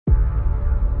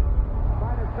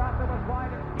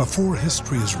Before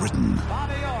history is written,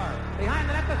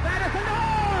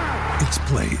 it's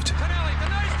played.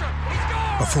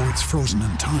 Before it's frozen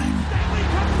in time,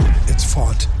 it's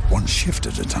fought one shift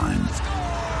at a time.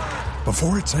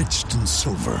 Before it's etched in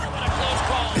silver,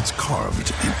 it's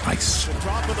carved in ice.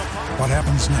 What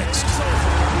happens next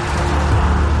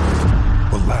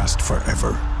will last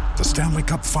forever. The Stanley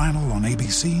Cup Final on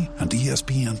ABC and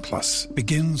ESPN Plus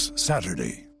begins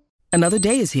Saturday. Another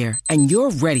day is here, and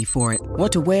you're ready for it.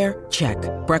 What to wear? Check.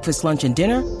 Breakfast, lunch, and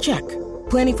dinner? Check.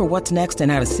 Planning for what's next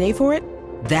and how to save for it?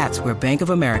 That's where Bank of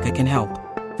America can help.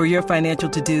 For your financial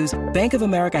to-dos, Bank of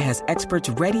America has experts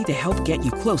ready to help get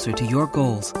you closer to your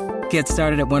goals. Get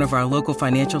started at one of our local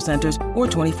financial centers or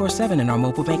 24/7 in our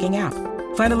mobile banking app.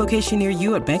 Find a location near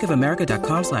you at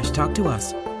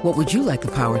bankofamerica.com/talktous. What would you like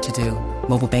the power to do?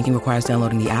 Mobile banking requires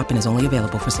downloading the app and is only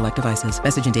available for select devices.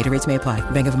 Message and data rates may apply.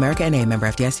 Bank of America N.A., member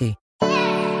FDIC.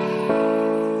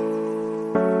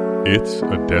 It's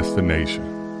a destination.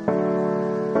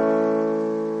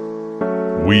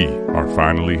 We are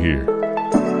finally here.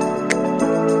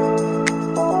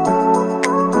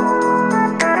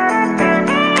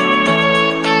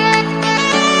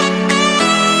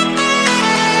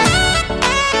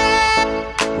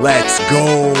 Let's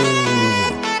go!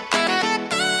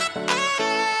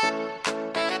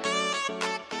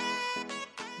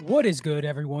 What is good,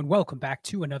 everyone? Welcome back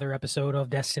to another episode of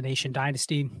Destination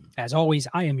Dynasty. As always,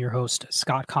 I am your host,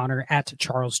 Scott Connor, at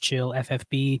Charles Chill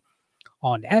FFB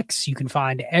on X. You can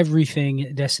find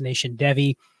everything Destination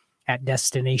Devy at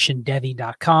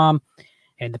destinationdevy.com,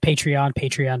 and the Patreon,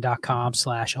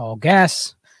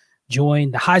 patreon.com/allgas. Join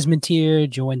the Heisman tier,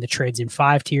 join the Trades in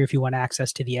 5 tier if you want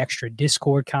access to the extra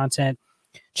Discord content.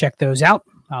 Check those out.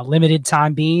 Limited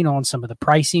time being on some of the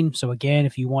pricing. So again,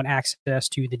 if you want access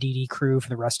to the DD crew for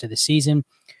the rest of the season,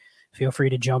 feel free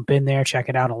to jump in there. Check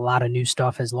it out. A lot of new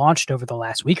stuff has launched over the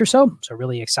last week or so. So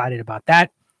really excited about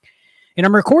that. And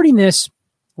I'm recording this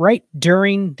right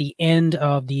during the end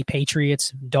of the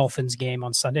Patriots-Dolphins game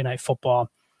on Sunday Night Football.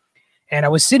 And I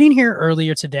was sitting here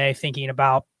earlier today thinking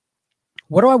about,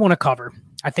 what do I want to cover?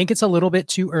 I think it's a little bit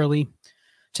too early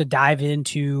to dive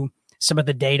into some of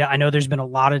the data. I know there's been a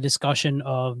lot of discussion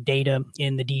of data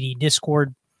in the DD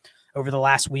Discord over the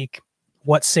last week.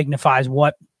 What signifies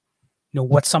what?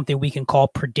 What's something we can call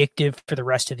predictive for the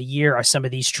rest of the year? Are some of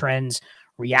these trends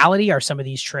reality? Are some of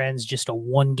these trends just a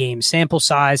one-game sample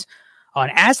size?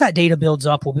 And as that data builds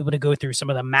up, we'll be able to go through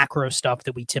some of the macro stuff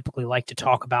that we typically like to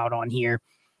talk about on here,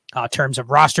 in terms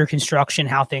of roster construction,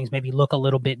 how things maybe look a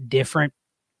little bit different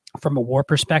from a WAR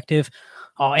perspective.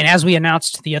 And as we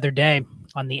announced the other day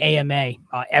on the AMA,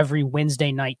 every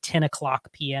Wednesday night, 10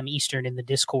 o'clock p.m. Eastern in the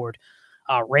Discord,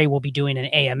 Ray will be doing an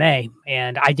AMA.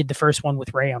 And I did the first one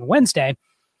with Ray on Wednesday.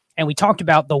 And we talked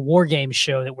about the War Games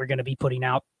show that we're going to be putting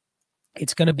out.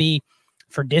 It's going to be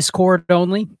for Discord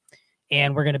only.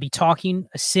 And we're going to be talking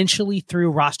essentially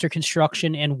through roster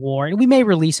construction and WAR. And we may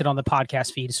release it on the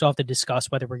podcast feed. So I'll have to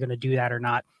discuss whether we're going to do that or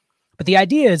not. But the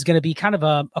idea is going to be kind of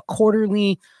a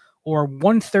quarterly or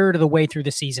 1/3 of the way through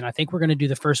the season. I think we're going to do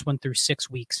the first one through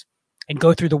 6 weeks and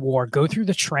go through the WAR, go through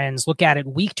the trends, look at it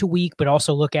week to week, but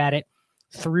also look at it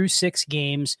through 6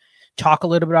 games, talk a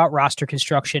little bit about roster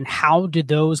construction. How did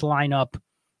those line up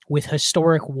with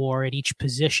historic WAR at each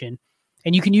position?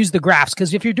 And you can use the graphs,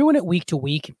 because if you're doing it week to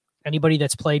week, anybody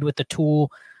that's played with the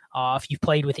tool, if you've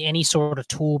played with any sort of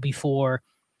tool before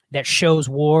that shows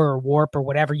WAR or warp or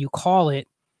whatever you call it,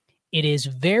 it is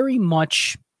very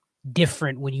much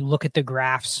different when you look at the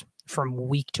graphs from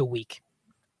week to week.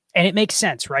 And it makes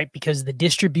sense, right? Because the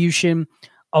distribution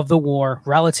of the WAR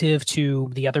relative to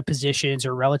the other positions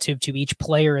or relative to each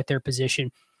player at their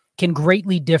position can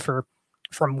greatly differ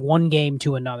from one game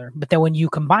to another. But then when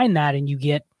you combine that and you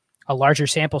get a larger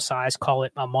sample size, call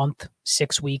it a month,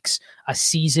 6 weeks, a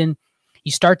season,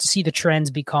 you start to see the trends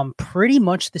become pretty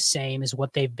much the same as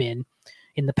what they've been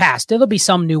in the past. There'll be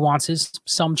some nuances,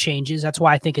 some changes. That's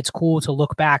why I think it's cool to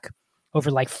look back over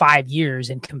like 5 years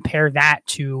and compare that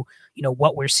to,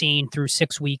 what we're seeing through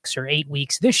 6 weeks or 8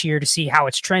 weeks this year to see how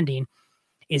it's trending.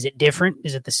 Is it different?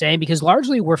 Is it the same? Because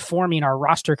largely we're forming our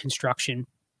roster construction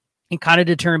and kind of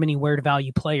determining where to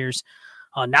value players,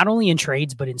 not only in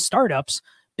trades, but in startups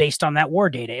based on that WAR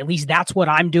data. At least that's what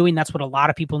I'm doing. That's what a lot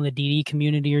of people in the DD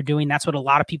community are doing. That's what a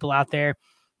lot of people out there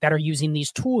that are using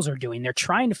these tools are doing. They're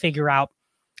trying to figure out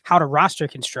how to roster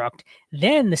construct.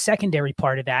 Then the secondary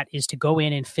part of that is to go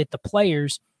in and fit the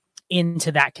players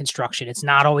into that construction. It's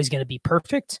not always going to be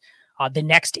perfect. The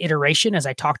next iteration, as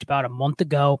I talked about a month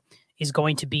ago, is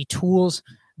going to be tools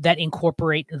that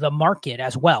incorporate the market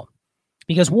as well.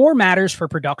 Because WAR matters for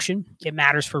production. It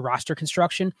matters for roster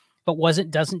construction. But what it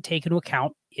doesn't take into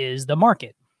account is the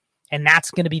market. And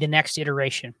that's going to be the next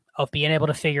iteration of being able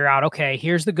to figure out, okay,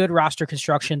 here's the good roster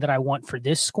construction that I want for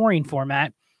this scoring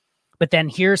format, but then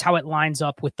here's how it lines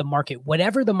up with the market,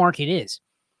 whatever the market is.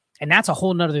 And that's a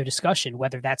whole nother discussion,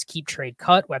 whether that's keep, trade,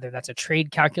 cut, whether that's a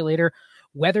trade calculator,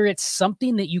 whether it's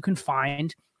something that you can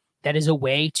find that is a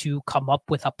way to come up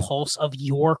with a pulse of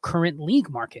your current league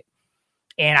market.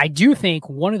 And I do think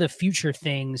one of the future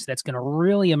things that's going to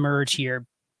really emerge here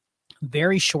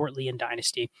very shortly in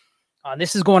Dynasty,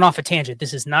 this is going off a tangent.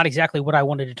 This is not exactly what I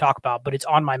wanted to talk about, but it's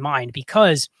on my mind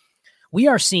because we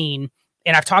are seeing,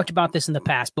 and I've talked about this in the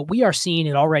past, but we are seeing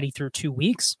it already through 2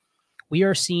 weeks. We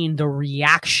are seeing the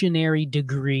reactionary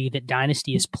degree that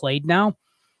Dynasty is played now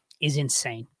is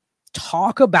insane.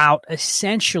 Talk about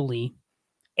essentially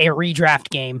a redraft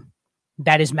game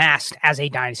that is masked as a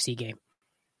Dynasty game.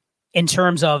 In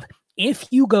terms of if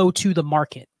you go to the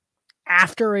market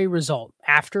after a result,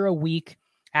 after a week,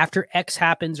 after X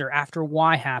happens or after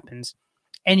Y happens,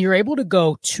 and you're able to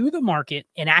go to the market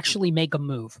and actually make a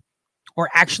move or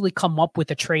actually come up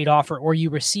with a trade offer, or you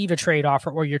receive a trade offer,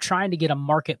 or you're trying to get a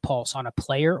market pulse on a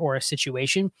player or a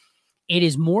situation, it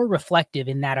is more reflective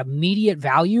in that immediate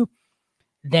value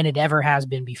than it ever has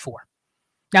been before.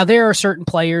 Now, there are certain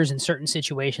players in certain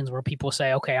situations where people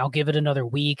say, okay, I'll give it another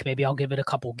week. Maybe I'll give it a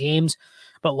couple games.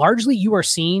 But largely, you are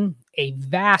seeing a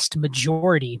vast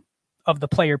majority of the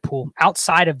player pool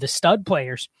outside of the stud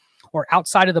players or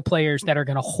outside of the players that are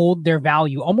going to hold their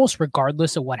value almost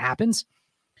regardless of what happens.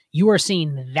 You are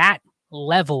seeing that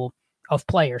level of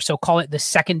player. So call it the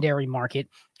secondary market.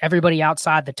 Everybody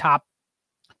outside the top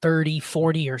 30,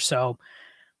 40 or so.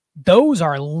 Those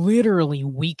are literally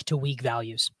week-to-week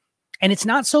values. And it's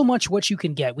not so much what you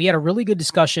can get. We had a really good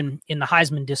discussion in the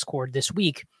Heisman Discord this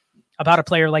week about a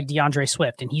player like DeAndre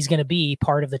Swift, and he's going to be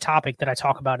part of the topic that I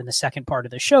talk about in the second part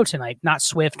of the show tonight. Not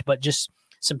Swift, but just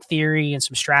some theory and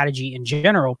some strategy in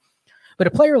general. But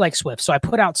a player like Swift. So I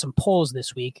put out some polls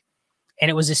this week, and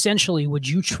it was essentially, would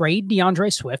you trade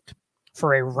DeAndre Swift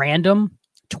for a random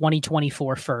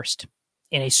 2024 first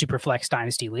in a Superflex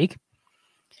Dynasty League?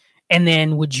 And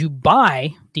then would you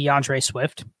buy DeAndre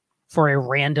Swift for a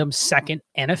random second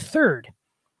and a third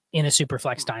in a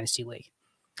Superflex Dynasty League?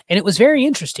 And it was very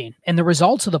interesting. And the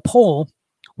results of the poll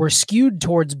were skewed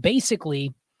towards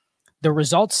basically the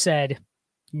results said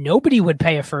nobody would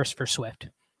pay a first for Swift.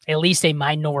 At least a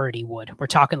minority would. We're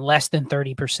talking less than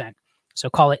 30%. So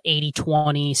call it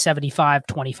 80-20,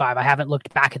 75-25. I haven't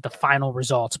looked back at the final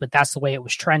results, but that's the way it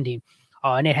was trending.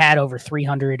 And it had over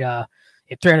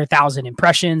 300,000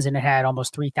 impressions, and it had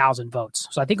almost 3,000 votes.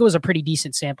 So I think it was a pretty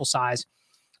decent sample size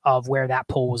of where that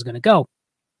poll was going to go.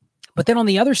 But then on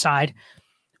the other side,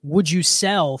 would you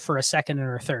sell for a second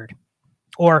or a third?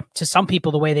 Or to some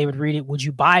people, the way they would read it, would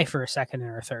you buy for a second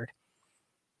or a third?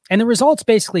 And the results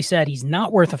basically said he's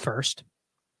not worth a first,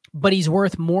 but he's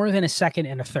worth more than a second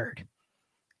and a third.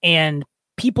 And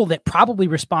people that probably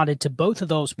responded to both of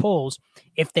those polls,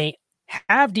 if they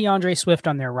have DeAndre Swift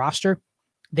on their roster,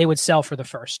 they would sell for the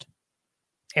first.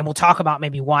 And we'll talk about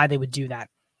maybe why they would do that.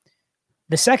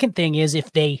 The second thing is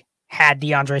if they had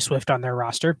DeAndre Swift on their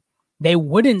roster, they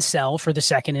wouldn't sell for the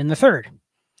second and the third,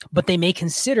 but they may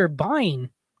consider buying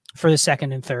for the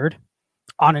second and third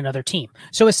on another team.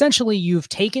 So essentially you've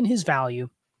taken his value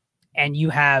and you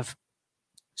have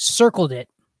circled it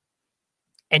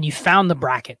and you found the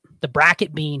bracket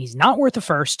being he's not worth a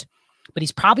first, but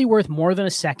he's probably worth more than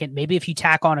a second. Maybe if you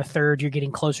tack on a third, you're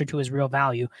getting closer to his real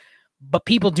value. But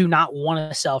people do not want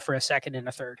to sell for a second and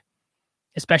a third,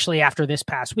 especially after this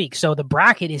past week. So the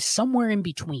bracket is somewhere in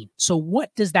between. So what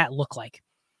does that look like?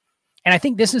 And I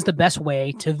think this is the best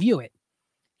way to view it.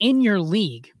 In your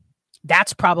league,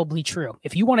 that's probably true.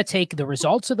 If you want to take the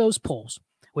results of those polls,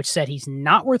 which said he's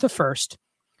not worth a first,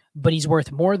 but he's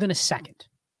worth more than a second,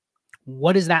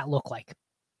 what does that look like?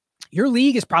 Your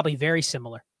league is probably very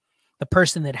similar. The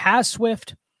person that has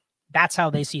Swift, that's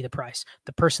how they see the price.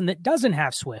 The person that doesn't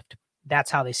have Swift, that's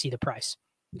how they see the price.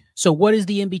 So what is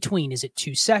the in-between? Is it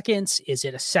 2 seconds? Is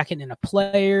it a second in a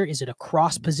player? Is it a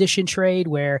cross-position trade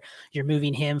where you're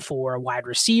moving him for a wide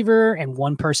receiver and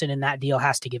one person in that deal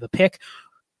has to give a pick?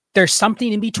 There's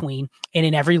something in between, and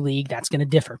in every league, that's going to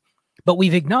differ. But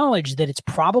we've acknowledged that it's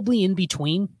probably in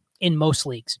between in most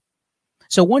leagues.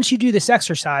 So once you do this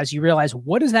exercise, you realize,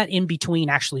 what does that in-between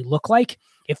actually look like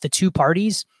if the two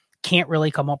parties can't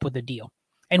really come up with a deal?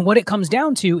 And what it comes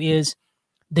down to is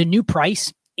the new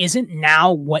price isn't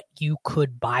now what you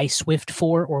could buy Swift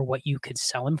for or what you could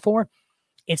sell him for.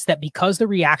 It's that because the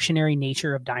reactionary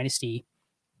nature of Dynasty,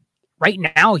 right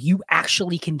now, you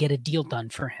actually can get a deal done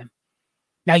for him.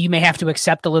 Now, you may have to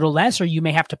accept a little less or you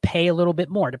may have to pay a little bit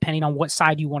more, depending on what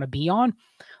side you want to be on.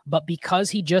 But because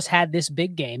he just had this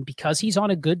big game, because he's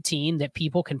on a good team that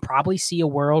people can probably see a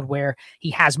world where he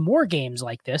has more games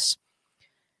like this,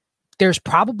 there's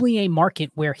probably a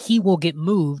market where he will get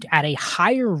moved at a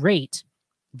higher rate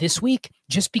this week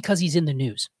just because he's in the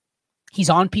news. He's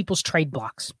on people's trade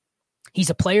blocks. He's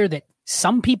a player that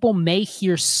some people may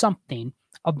hear something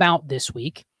about this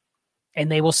week,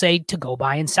 and they will say to go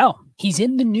buy and sell. He's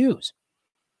in the news.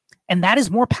 And that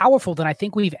is more powerful than I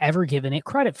think we've ever given it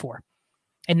credit for.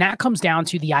 And that comes down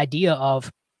to the idea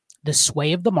of the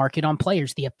sway of the market on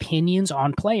players, the opinions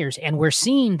on players. And we're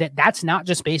seeing that that's not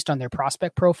just based on their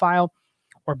prospect profile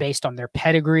or based on their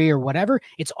pedigree or whatever.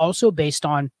 It's also based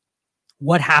on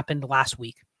what happened last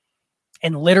week.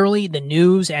 And literally the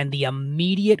news and the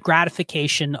immediate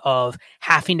gratification of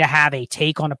having to have a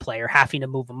take on a player, having to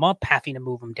move them up, having to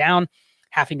move them down,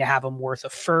 having to have them worth a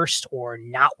first or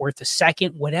not worth a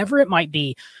second, whatever it might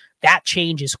be, that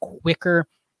change is quicker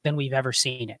than we've ever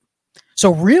seen it.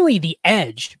 So really the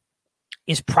edge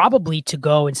is probably to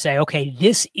go and say, okay,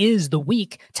 this is the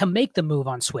week to make the move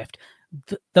on Swift.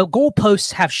 The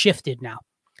goalposts have shifted now.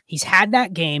 He's had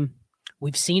that game.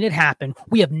 We've seen it happen.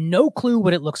 We have no clue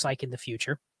what it looks like in the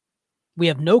future. We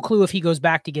have no clue if he goes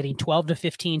back to getting 12 to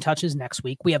 15 touches next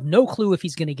week. We have no clue if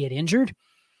he's going to get injured,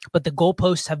 but the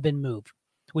goalposts have been moved.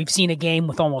 We've seen a game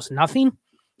with almost nothing,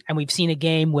 and we've seen a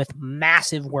game with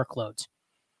massive workloads.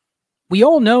 We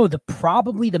all know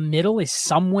probably the middle is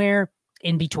somewhere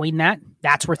in between that.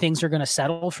 That's where things are going to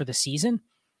settle for the season.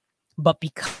 But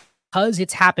because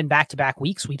it's happened back-to-back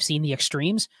weeks, we've seen the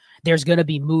extremes, there's going to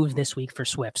be moves this week for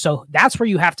Swift. So that's where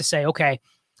you have to say, okay,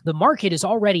 the market is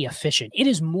already efficient. It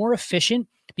is more efficient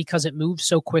because it moves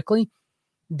so quickly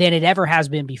than it ever has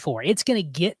been before. It's going to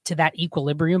get to that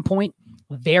equilibrium point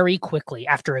very quickly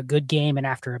after a good game and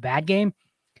after a bad game.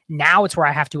 Now it's where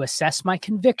I have to assess my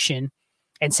conviction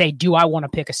and say, do I want to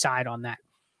pick a side on that?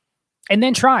 And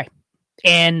then try.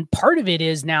 And part of it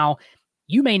is now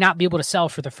you may not be able to sell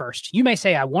for the first. You may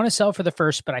say, I want to sell for the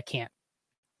first, but I can't.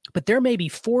 But there may be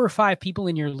 4 or 5 people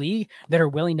in your league that are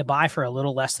willing to buy for a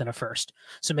little less than a first.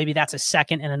 So maybe that's a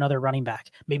second and another running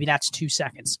back. Maybe that's 2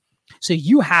 seconds. So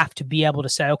you have to be able to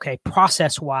say, okay,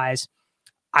 process-wise,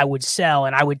 I would sell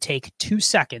and I would take 2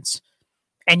 seconds.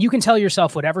 And you can tell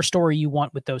yourself whatever story you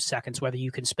want with those seconds, whether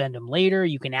you can spend them later,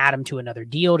 you can add them to another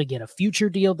deal to get a future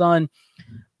deal done.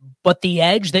 But the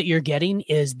edge that you're getting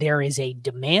is there is a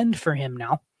demand for him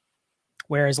now.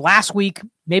 Whereas last week,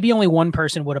 maybe only one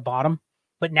person would have bought him,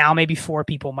 but now maybe 4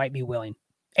 people might be willing.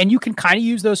 And you can kind of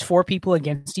use those 4 people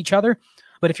against each other.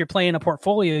 But if you're playing a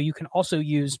portfolio, you can also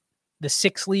use the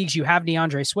 6 leagues you have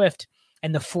DeAndre Swift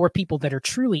and the 4 people that are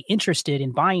truly interested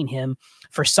in buying him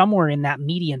for somewhere in that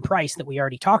median price that we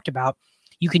already talked about.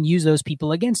 You can use those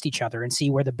people against each other and see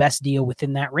where the best deal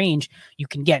within that range you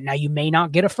can get. Now, you may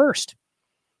not get a first.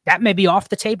 That may be off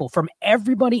the table. From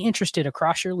everybody interested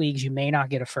across your leagues, you may not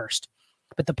get a first.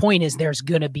 But the point is there's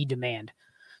going to be demand.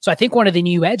 So I think one of the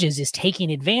new edges is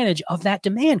taking advantage of that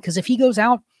demand, because if he goes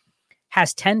out,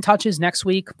 has 10 touches next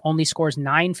week, only scores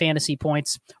 9 fantasy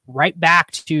points, right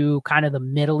back to kind of the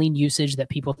middling usage that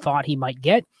people thought he might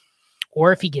get,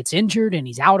 or if he gets injured and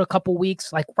he's out a couple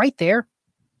weeks, like right there,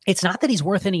 it's not that he's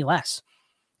worth any less.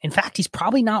 In fact, he's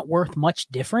probably not worth much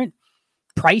different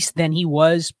price than he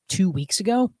was 2 weeks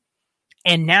ago.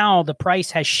 And now the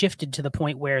price has shifted to the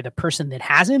point where the person that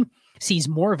has him sees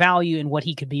more value in what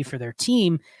he could be for their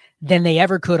team than they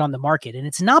ever could on the market. And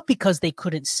it's not because they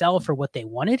couldn't sell for what they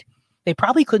wanted. They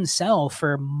probably couldn't sell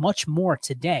for much more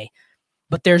today,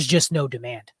 but there's just no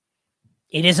demand.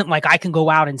 It isn't like I can go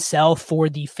out and sell for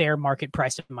the fair market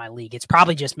price of my league. It's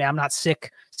probably just, man, I'm not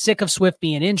sick of Swift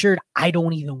being injured. I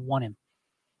don't even want him.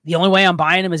 The only way I'm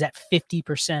buying him is at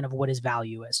 50% of what his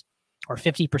value is, or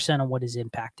 50% of what his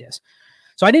impact is.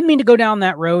 So I didn't mean to go down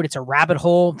that road. It's a rabbit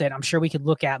hole that I'm sure we could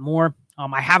look at more.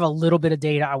 I have a little bit of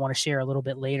data I want to share a little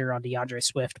bit later on DeAndre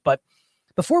Swift. But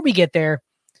before we get there,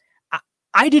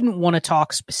 I didn't want to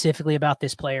talk specifically about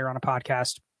this player on a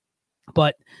podcast,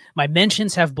 but my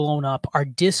mentions have blown up. Our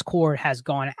Discord has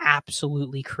gone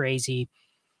absolutely crazy,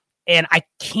 and I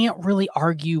can't really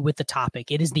argue with the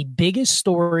topic. It is the biggest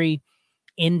story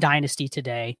in Dynasty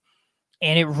today,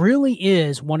 and it really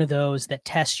is one of those that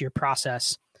tests your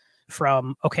process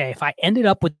from, okay, if I ended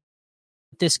up with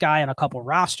this guy on a couple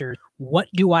rosters, what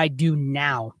do I do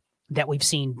now that we've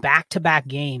seen back-to-back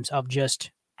games of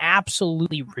just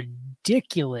absolutely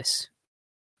ridiculous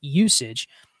usage?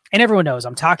 And everyone knows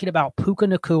I'm talking about Puka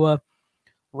Nacua,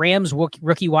 Rams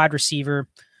rookie wide receiver,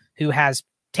 who has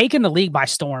taken the league by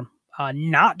storm,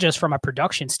 not just from a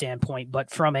production standpoint,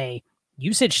 but from a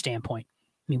usage standpoint.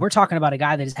 I mean, we're talking about a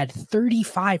guy that has had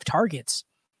 35 targets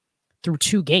through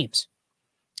 2 games.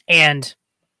 And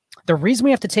the reason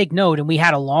we have to take note, and we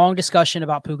had a long discussion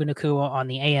about Puka Nacua on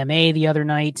the AMA the other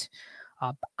night.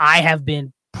 I have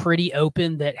been pretty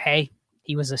open that, hey,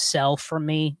 he was a sell for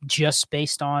me just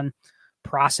based on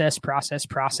process.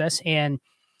 And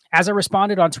as I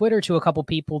responded on Twitter to a couple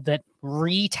people that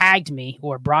re-tagged me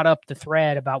or brought up the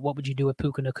thread about what would you do with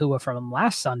Puka Nacua from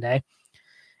last Sunday,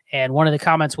 and one of the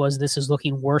comments was, this is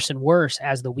looking worse and worse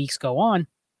as the weeks go on.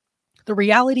 The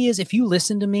reality is, if you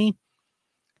listen to me,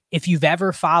 if you've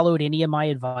ever followed any of my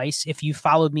advice, if you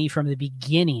followed me from the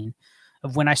beginning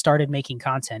of when I started making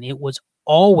content,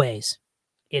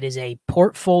 it is a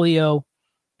portfolio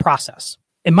process.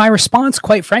 And my response,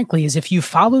 quite frankly, is if you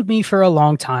followed me for a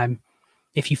long time,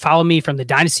 if you follow me from the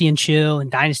Dynasty and Chill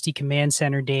and Dynasty Command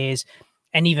Center days,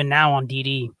 and even now on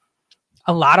DD,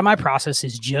 a lot of my process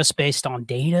is just based on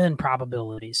data and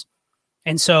probabilities.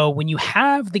 And so when you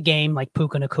have the game like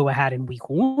Puka Nacua had in week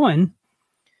 1,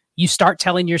 you start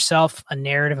telling yourself a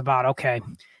narrative about, okay,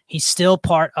 he's still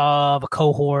part of a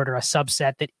cohort or a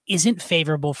subset that isn't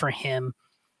favorable for him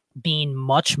being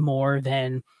much more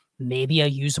than maybe a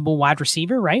usable wide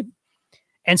receiver, right?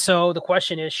 And so the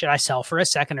question is, should I sell for a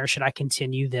second or should I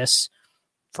continue this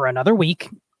for another week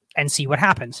and see what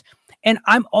happens? And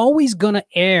I'm always going to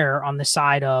err on the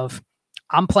side of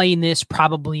I'm playing this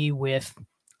probably with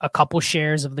a couple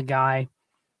shares of the guy,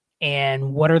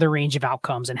 and what are the range of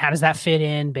outcomes and how does that fit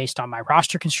in based on my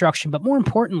roster construction? But more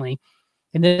importantly,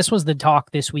 and this was the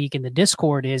talk this week in the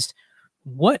Discord, is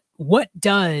what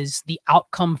does the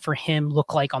outcome for him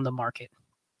look like on the market?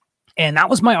 And that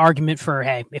was my argument for,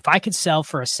 hey, if I could sell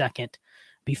for a second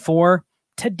before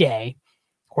today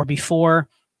or before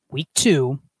week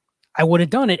 2, I would have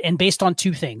done it. And based on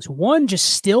 2 things. 1, just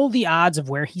still the odds of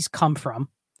where he's come from.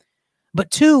 But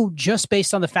 2, just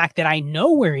based on the fact that I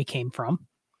know where he came from.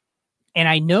 And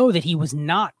I know that he was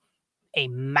not a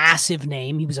massive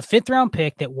name. He was a 5th round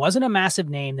pick that wasn't a massive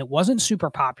name, that wasn't super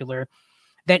popular,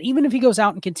 that even if he goes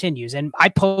out and continues, and I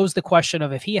pose the question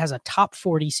of if he has a top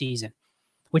 40 season,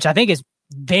 which I think is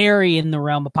very in the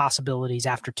realm of possibilities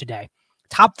after today,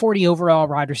 top 40 overall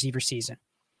wide receiver season,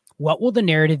 what will the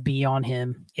narrative be on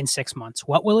him in 6 months?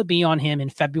 What will it be on him in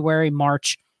February,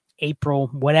 March, April,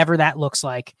 whatever that looks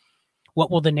like? What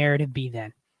will the narrative be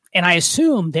then? And I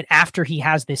assume that after he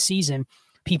has this season,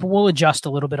 people will adjust a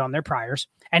little bit on their priors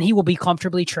and he will be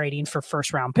comfortably trading for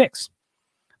 1st round picks.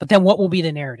 But then what will be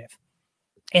the narrative?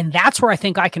 And that's where I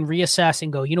think I can reassess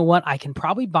and go, you know what? I can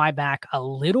probably buy back a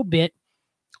little bit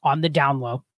on the down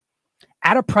low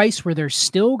at a price where there's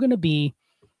still going to be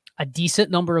a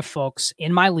decent number of folks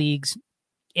in my leagues,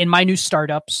 in my new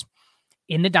startups,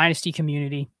 in the Dynasty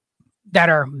community that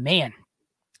are, man,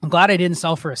 I'm glad I didn't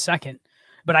sell for a second,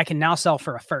 but I can now sell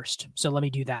for a 1st. So let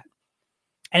me do that.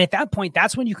 And at that point,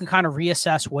 that's when you can kind of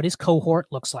reassess what his cohort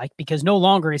looks like, because no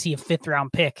longer is he a 5th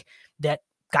round pick that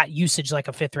got usage like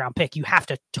a 5th round pick. You have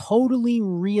to totally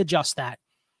readjust that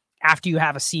after you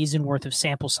have a season worth of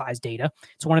sample size data.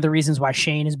 It's one of the reasons why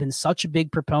Shane has been such a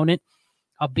big proponent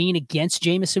of being against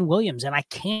Jamison Williams. And I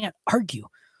can't argue,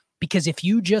 because if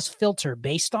you just filter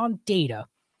based on data,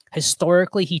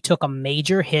 historically, he took a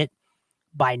major hit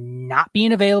by not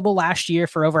being available last year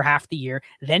for over half the year,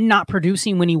 then not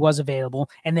producing when he was available,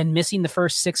 and then missing the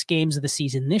first 6 games of the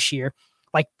season this year.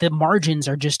 Like, the margins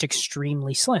are just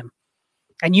extremely slim.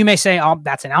 And you may say, oh,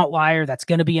 that's an outlier. That's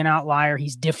going to be an outlier.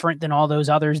 He's different than all those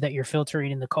others that you're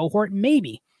filtering in the cohort.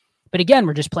 Maybe. But again,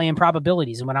 we're just playing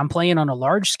probabilities. And when I'm playing on a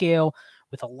large scale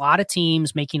with a lot of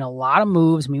teams making a lot of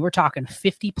moves, I mean, we're talking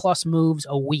 50 plus moves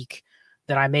a week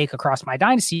that I make across my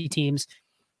Dynasty teams,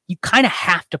 you kind of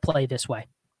have to play this way.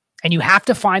 And you have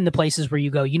to find the places where you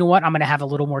go, you know what, I'm going to have a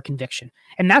little more conviction.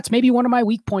 And that's maybe one of my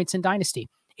weak points in Dynasty,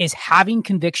 is having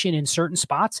conviction in certain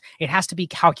spots. It has to be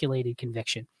calculated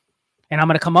conviction. And I'm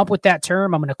going to come up with that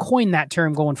term. I'm going to coin that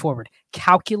term going forward,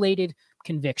 calculated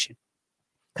conviction.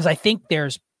 Because I think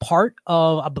there's part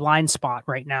of a blind spot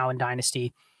right now in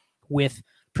Dynasty with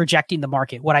projecting the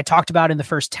market. What I talked about in the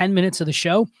first 10 minutes of the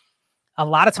show, a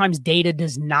lot of times data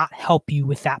does not help you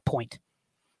with that point.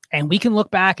 And we can look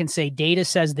back and say data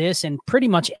says this, and pretty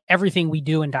much everything we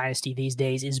do in Dynasty these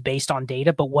days is based on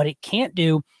data. But what it can't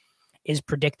do is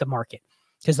predict the market,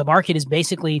 because the market is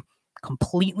basically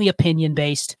completely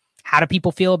opinion-based. How do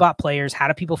people feel about players? How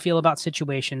do people feel about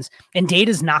situations? And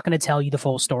data is not going to tell you the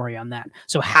full story on that.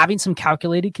 So having some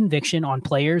calculated conviction on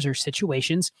players or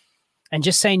situations and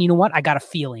just saying, you know what, I got a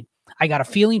feeling. I got a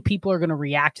feeling people are going to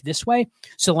react this way.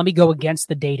 So let me go against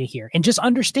the data here. And just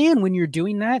understand when you're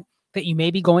doing that you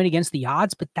may be going against the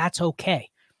odds, but that's okay.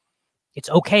 It's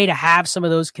okay to have some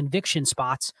of those conviction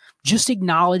spots. Just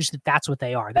acknowledge that that's what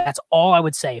they are. That's all I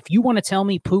would say. If you want to tell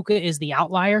me Puka is the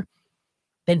outlier,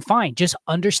 then fine. Just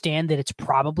understand that it's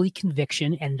probably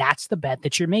conviction, and that's the bet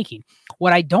that you're making.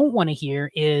 What I don't want to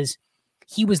hear is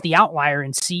he was the outlier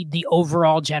and see the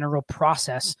overall general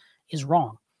process is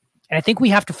wrong. And I think we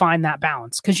have to find that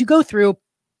balance because you go through.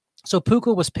 So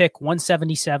Puka was pick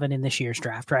 177 in this year's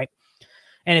draft, right?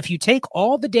 And if you take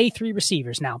all the day 3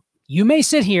 receivers, now you may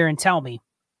sit here and tell me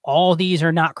all these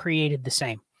are not created the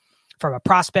same. From a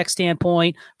prospect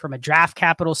standpoint, from a draft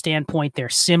capital standpoint, they're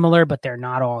similar, but they're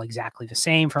not all exactly the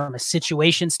same. From a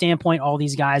situation standpoint, all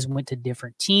these guys went to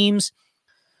different teams.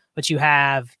 But you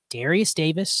have Darius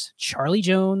Davis, Charlie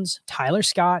Jones, Tyler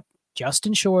Scott,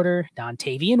 Justin Shorter,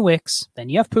 Dontavian Wicks. Then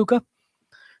you have Puka.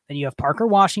 Then you have Parker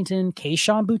Washington,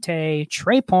 Kayshon Boutte,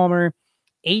 Trey Palmer,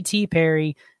 A.T.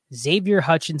 Perry, Xavier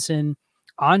Hutchinson,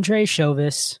 Andre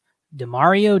Chauvin,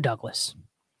 Demario Douglas.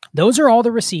 Those are all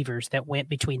the receivers that went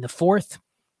between the 4th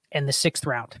and the 6th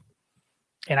round.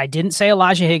 And I didn't say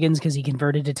Elijah Higgins because he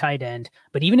converted to tight end.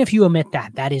 But even if you omit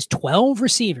that, that is 12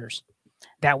 receivers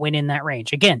that went in that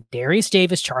range. Again, Darius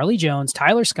Davis, Charlie Jones,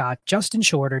 Tyler Scott, Justin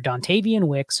Shorter, Dontavian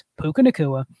Wicks, Puka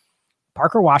Nacua,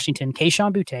 Parker Washington,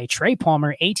 Kayshon Boutte, Trey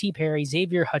Palmer, A.T. Perry,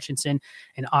 Xavier Hutchinson,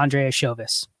 and Andre Chauvin.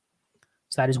 So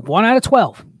that is 1 out of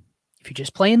 12. If you're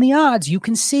just playing the odds, you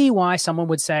can see why someone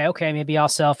would say, okay, maybe I'll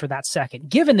sell for that second.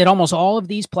 Given that almost all of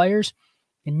these players,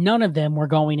 and none of them were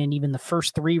going in even the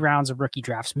first 3 rounds of rookie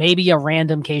drafts. Maybe a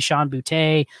random Kayshon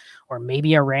Boutte, or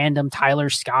maybe a random Tyler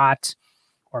Scott,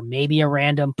 or maybe a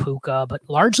random Puka. But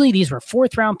largely these were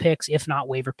 4th round picks, if not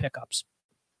waiver pickups.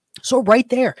 So right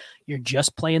there, you're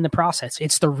just playing the process.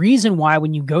 It's the reason why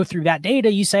when you go through that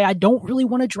data, you say, I don't really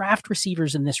want to draft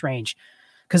receivers in this range.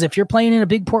 Because if you're playing in a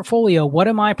big portfolio, what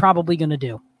am I probably going to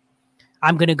do?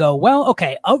 I'm going to go, well,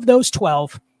 okay, of those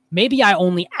 12, maybe I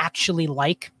only actually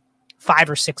like 5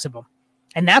 or 6 of them.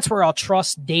 And that's where I'll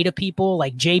trust data people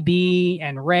like JB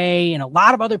and Ray and a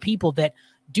lot of other people that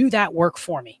do that work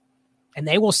for me. And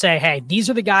they will say, hey, these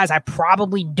are the guys I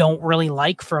probably don't really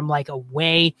like from like a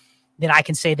way that I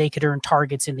can say they could earn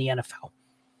targets in the NFL.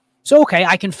 So, okay,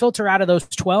 I can filter out of those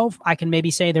 12. I can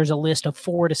maybe say there's a list of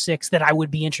 4 to 6 that I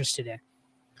would be interested in.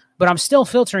 But I'm still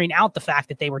filtering out the fact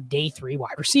that they were day 3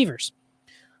 wide receivers.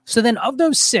 So then of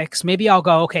those 6, maybe I'll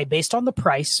go, okay, based on the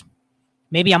price,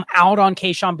 maybe I'm out on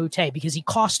Kayshon Boutte because he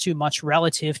costs too much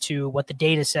relative to what the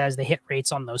data says the hit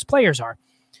rates on those players are.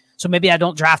 So maybe I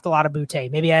don't draft a lot of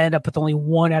Boutte. Maybe I end up with only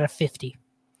 1 out of 50.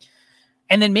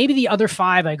 And then maybe the other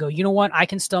 5, I go, you know what? I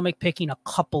can still make picking a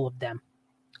couple of them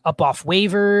up off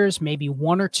waivers, maybe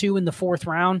 1 or 2 in the 4th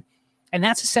round. And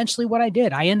that's essentially what I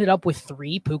did. I ended up with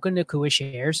 3 Puka Nacua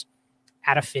shares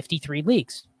out of 53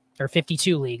 leagues or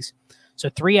 52 leagues. So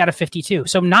 3 out of 52.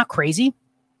 So not crazy,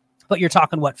 but you're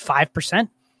talking what, 5%?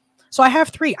 So I have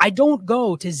 3. I don't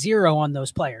go to 0 on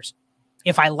those players.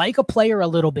 If I like a player a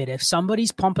little bit, if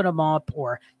somebody's pumping them up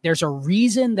or there's a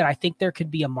reason that I think there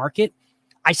could be a market,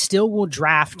 I still will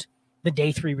draft the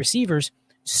day 3 receivers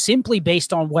simply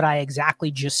based on what I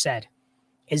exactly just said,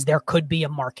 is there could be a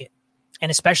market. And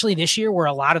especially this year where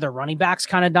a lot of the running backs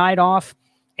kind of died off,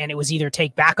 and it was either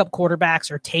take backup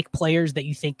quarterbacks or take players that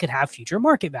you think could have future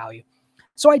market value.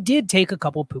 So I did take a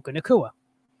couple Puka Nacua.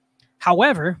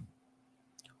 However,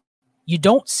 you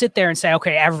don't sit there and say,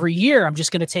 okay, every year I'm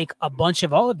just going to take a bunch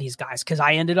of all of these guys, because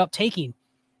I ended up taking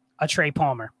a Trey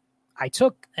Palmer. I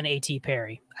took an A.T.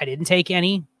 Perry. I didn't take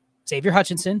any Xavier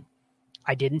Hutchinson.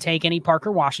 I didn't take any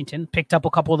Parker Washington. Picked up a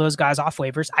couple of those guys off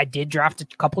waivers. I did draft a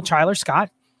couple Tyler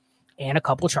Scott and a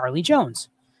couple Charlie Jones.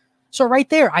 So right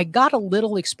there, I got a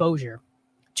little exposure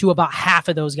to about half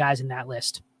of those guys in that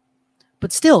list.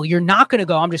 But still, you're not going to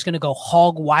go, I'm just going to go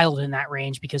hog wild in that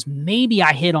range because maybe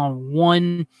I hit on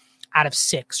 1 out of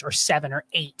 6 or 7 or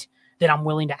 8 that I'm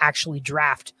willing to actually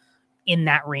draft in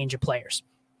that range of players.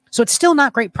 So it's still not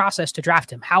a great process to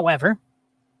draft him. However,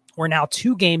 we're now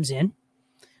 2 games in,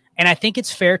 and I think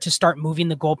it's fair to start moving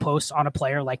the goalposts on a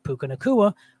player like Puka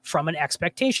Nacua from an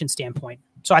expectation standpoint.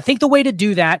 So I think the way to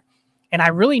do that, and I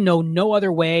really know no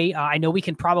other way, I know we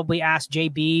can probably ask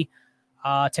JB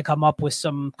to come up with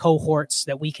some cohorts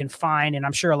that we can find, and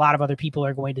I'm sure a lot of other people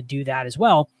are going to do that as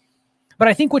well. But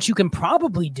I think what you can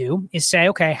probably do is say,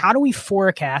 okay, how do we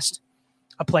forecast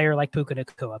a player like Puka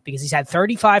Nacua? Because he's had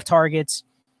 35 targets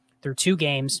through 2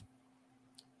 games,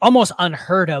 almost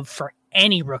unheard of for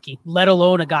any rookie, let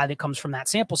alone a guy that comes from that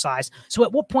sample size. So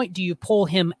at what point do you pull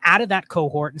him out of that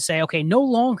cohort and say, okay, no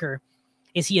longer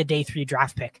is he a day 3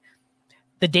 draft pick?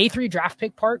 The day 3 draft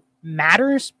pick part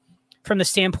matters from the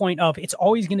standpoint of it's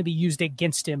always going to be used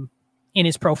against him in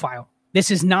his profile.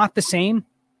 This is not the same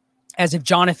as if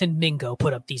Jonathan Mingo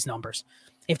put up these numbers.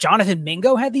 If Jonathan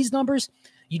Mingo had these numbers,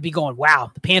 you'd be going,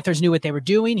 wow, the Panthers knew what they were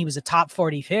doing. He was a top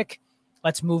 40 pick.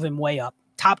 Let's move him way up.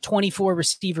 top 24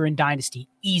 receiver in Dynasty,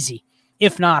 easy,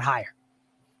 if not higher,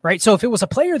 right? So if it was a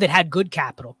player that had good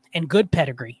capital and good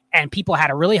pedigree and people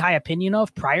had a really high opinion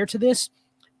of prior to this,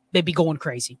 they'd be going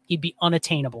crazy. He'd be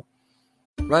unattainable.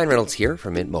 Ryan Reynolds here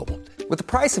from Mint Mobile. With the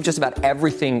price of just about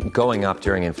everything going up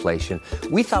during inflation,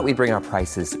 we thought we'd bring our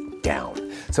prices down.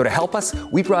 So to help us,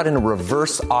 we brought in a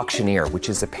reverse auctioneer, which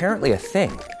is apparently a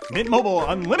thing. Mint Mobile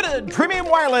Unlimited Premium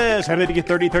Wireless. How to get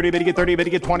 30, 30, bit to get 30, bit to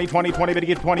get 20, 20, 20, bit to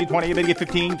get 20, 20, bit to get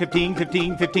 15, 15,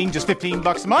 15, 15, just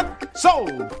 $15 a month?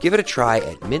 Sold! Give it a try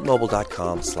at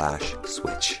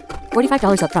mintmobile.com/switch.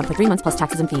 $45 up front for 3 months plus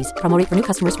taxes and fees. Promo rate for new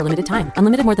customers for limited time.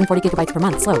 Unlimited more than 40 gigabytes per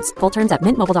month. Slows full terms at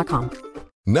mintmobile.com.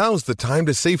 Now's the time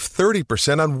to save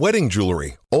 30% on wedding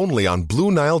jewelry, only on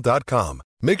BlueNile.com.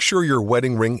 Make sure your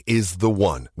wedding ring is the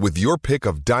one with your pick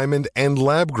of diamond and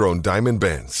lab-grown diamond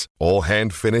bands, all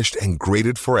hand-finished and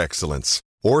graded for excellence.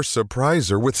 Or surprise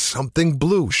her with something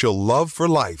blue she'll love for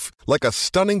life, like a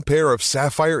stunning pair of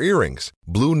sapphire earrings.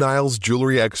 Blue Nile's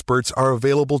jewelry experts are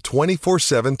available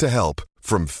 24/7 to help,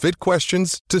 from fit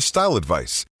questions to style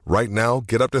advice. Right now,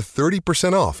 get up to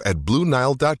 30% off at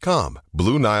BlueNile.com.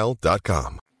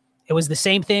 BlueNile.com. It was the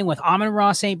same thing with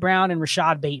Amon-Ra St. Brown and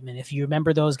Rashad Bateman. If you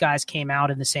remember, those guys came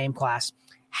out in the same class.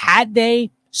 Had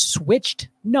they switched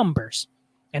numbers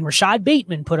and Rashad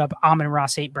Bateman put up Amon-Ra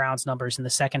St. Brown's numbers in the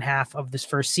second half of this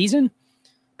first season,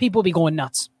 people will be going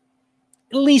nuts.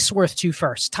 At least worth 2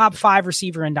 firsts, top 5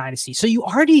 receiver in Dynasty. So you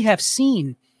already have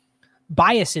seen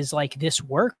biases like this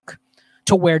work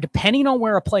to where, depending on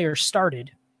where a player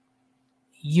started,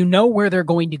 you know where they're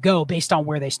going to go based on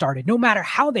where they started, no matter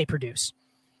how they produce.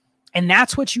 And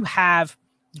that's what you have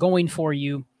going for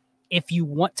you if you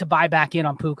want to buy back in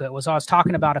on Puka. It was I was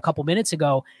talking about a couple minutes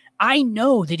ago. I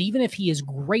know that even if he is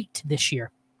great this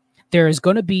year, there is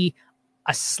going to be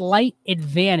a slight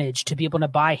advantage to be able to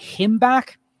buy him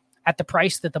back at the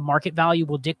price that the market value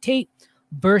will dictate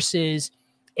versus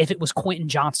if it was Quentin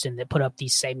Johnston that put up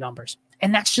these same numbers.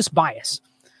 And that's just bias.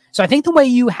 So I think the way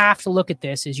you have to look at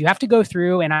this is you have to go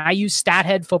through, and I use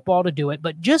StatHead Football to do it,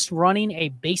 but just running a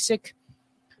basic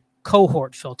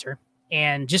cohort filter.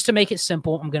 And just to make it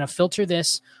simple, I'm going to filter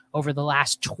this over the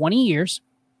last 20 years,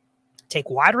 take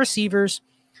wide receivers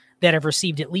that have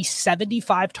received at least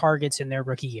 75 targets in their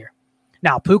rookie year.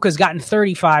 Now, Puka's gotten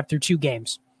 35 through 2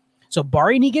 games. So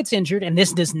barring he gets injured, and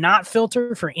this does not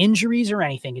filter for injuries or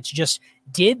anything, it's just,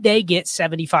 did they get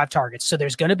 75 targets? So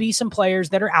there's going to be some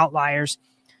players that are outliers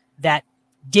that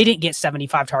didn't get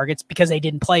 75 targets because they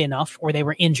didn't play enough or they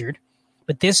were injured.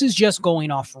 But this is just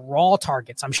going off raw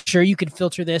targets. I'm sure you could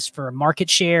filter this for market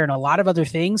share and a lot of other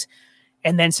things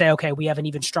and then say, okay, we have an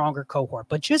even stronger cohort.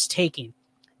 But just taking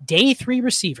day 3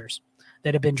 receivers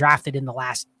that have been drafted in the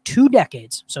last 2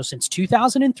 decades, so since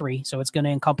 2003, so it's going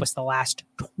to encompass the last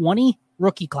 20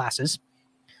 rookie classes,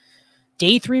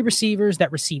 day 3 receivers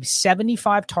that received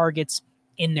 75 targets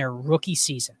in their rookie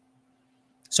season.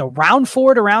 So round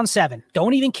 4 to round 7,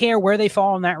 don't even care where they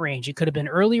fall in that range. It could have been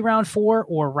early round 4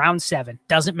 or round 7.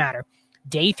 Doesn't matter.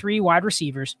 Day 3 wide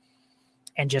receivers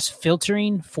and just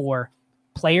filtering for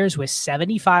players with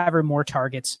 75 or more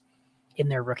targets in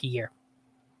their rookie year.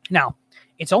 Now,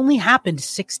 it's only happened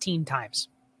 16 times.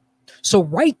 So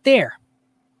right there,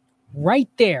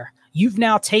 you've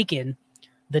now taken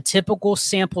the typical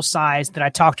sample size that I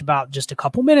talked about just a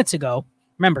couple minutes ago.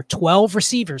 Remember, 12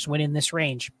 receivers went in this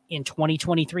range in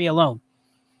 2023 alone.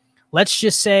 Let's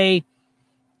just say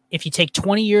if you take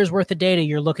 20 years worth of data,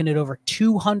 you're looking at over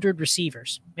 200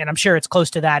 receivers. And I'm sure it's close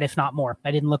to that, if not more.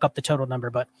 I didn't look up the total number,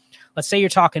 but let's say you're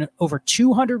talking over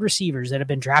 200 receivers that have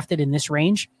been drafted in this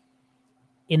range,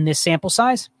 in this sample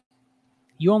size.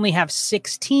 You only have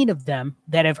 16 of them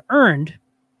that have earned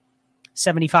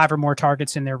 75 or more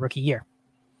targets in their rookie year.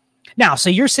 Now, so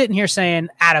you're sitting here saying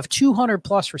out of 200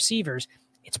 plus receivers,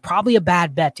 it's probably a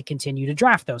bad bet to continue to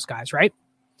draft those guys, right?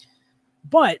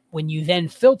 But when you then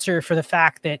filter for the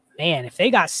fact that, man, if they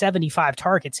got 75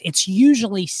 targets, it's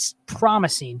usually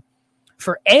promising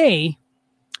for A,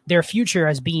 their future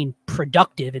as being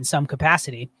productive in some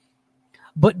capacity,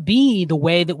 but B, the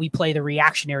way that we play the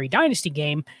reactionary dynasty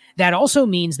game, that also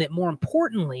means that more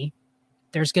importantly,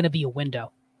 there's going to be a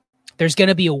window. There's going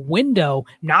to be a window,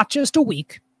 not just a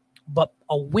week, but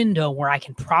a window where I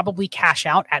can probably cash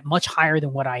out at much higher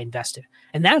than what I invested.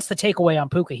 And that's the takeaway on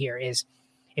Puka here is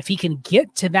if he can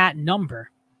get to that number,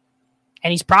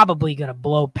 and he's probably going to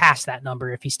blow past that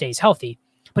number if he stays healthy,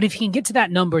 but if he can get to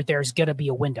that number, there's going to be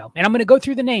a window. And I'm going to go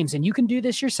through the names, and you can do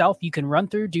this yourself. You can run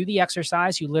through, do the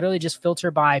exercise. You literally just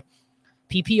filter by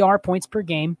PPR, points per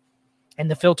game, and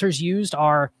the filters used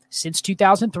are since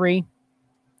 2003,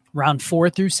 round 4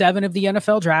 through 7 of the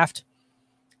NFL draft,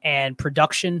 and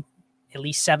production at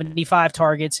least 75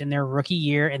 targets in their rookie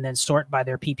year, and then sort by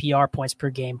their PPR points per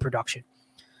game production.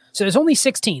 So there's only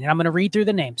 16, and I'm going to read through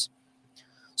the names.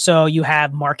 So you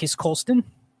have Marcus Colston,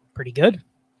 pretty good.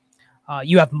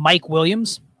 You have Mike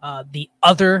Williams, the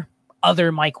other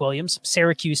Mike Williams,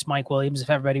 Syracuse Mike Williams, if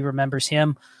everybody remembers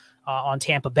him on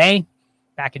Tampa Bay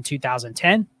back in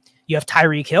 2010. You have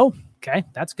Tyreek Hill. Okay,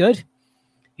 that's good.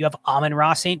 You have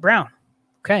Amon-Ra St. Brown.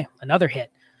 Okay, another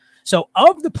hit. So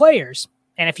of the players,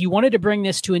 and if you wanted to bring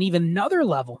this to an even another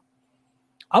level,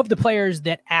 of the players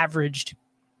that averaged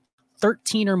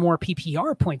 13 or more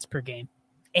PPR points per game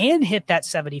and hit that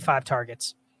 75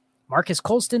 targets, Marcus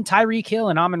Colston, Tyreek Hill,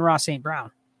 and Amon-Ra St.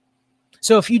 Brown.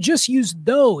 So if you just use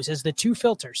those as the two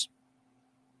filters,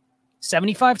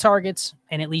 75 targets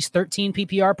and at least 13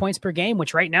 PPR points per game,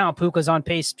 which right now Puka's on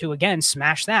pace to, again,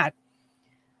 smash that.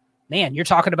 Man, you're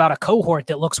talking about a cohort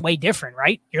that looks way different,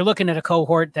 right? You're looking at a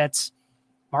cohort that's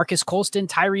Marcus Colston,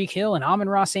 Tyreek Hill, and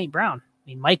Amon-Ra St. Brown. I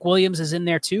mean, Mike Williams is in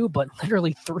there too, but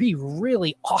literally 3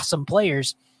 really awesome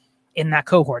players in that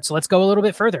cohort. So let's go a little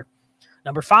bit further.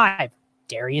 Number 5,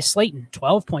 Darius Slayton,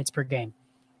 12 points per game.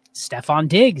 Stephon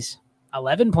Diggs,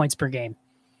 11 points per game.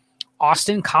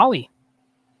 Austin Collie,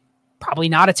 probably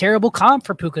not a terrible comp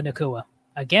for Puka Nacua.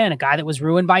 Again, a guy that was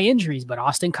ruined by injuries, but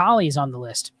Austin Collie is on the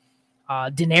list.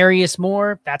 Denarius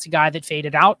Moore, that's a guy that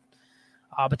faded out.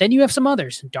 But then you have some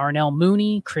others. Darnell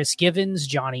Mooney, Chris Givens,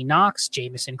 Johnny Knox,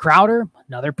 Jamison Crowder,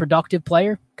 another productive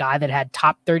player, guy that had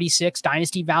top 36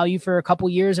 dynasty value for a couple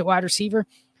years at wide receiver.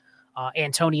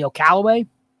 Antonio Callaway,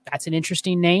 that's an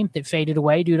interesting name that faded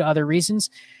away due to other reasons.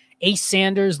 Ace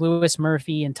Sanders, Lewis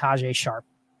Murphy, and Tajay Sharp.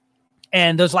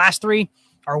 And those last 3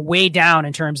 are way down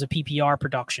in terms of PPR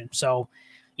production. So,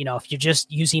 if you're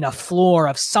just using a floor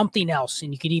of something else,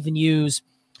 and you could even use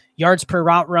yards per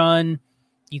route run,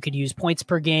 you could use points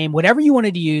per game, whatever you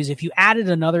wanted to use. If you added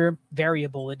another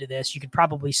variable into this, you could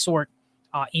probably sort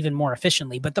even more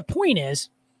efficiently. But the point is,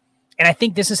 and I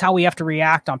think this is how we have to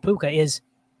react on Puka, is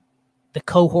the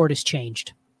cohort has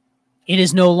changed. It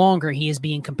is no longer he is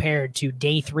being compared to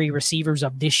day 3 receivers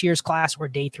of this year's class or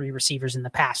day 3 receivers in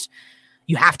the past.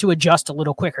 You have to adjust a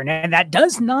little quicker. And that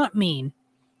does not mean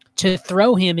to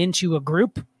throw him into a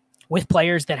group with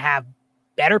players that have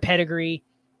better pedigree,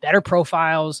 better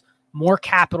profiles, more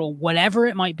capital, whatever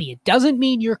it might be. It doesn't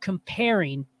mean you're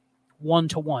comparing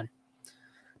 1-to-1,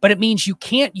 but it means you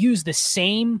can't use the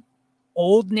same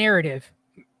old narrative.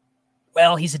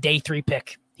 Well, he's a day 3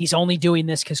 pick. He's only doing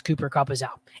this because Cooper Kupp is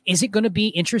out. Is it going to be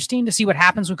interesting to see what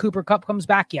happens when Cooper Kupp comes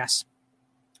back? Yes.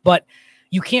 But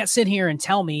you can't sit here and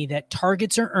tell me that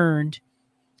targets are earned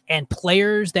and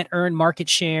players that earn market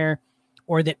share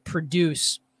or that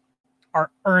produce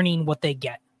are earning what they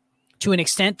get. To an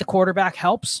extent, the quarterback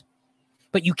helps,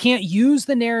 but you can't use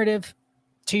the narrative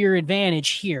to your advantage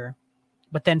here,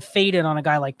 but then fade it on a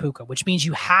guy like Puka, which means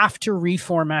you have to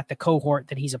reformat the cohort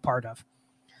that he's a part of.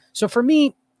 So for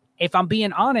me, if I'm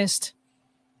being honest,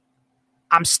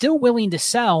 I'm still willing to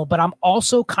sell, but I'm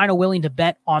also kind of willing to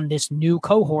bet on this new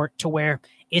cohort to where,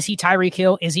 is he Tyreek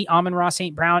Hill? Is he Amon-Ra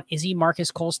St. Brown? Is he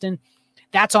Marcus Colston?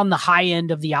 That's on the high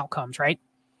end of the outcomes, right?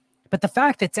 But the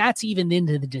fact that that's even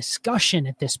into the discussion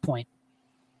at this point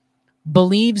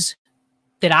believes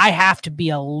that I have to be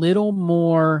a little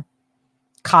more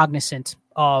cognizant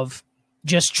of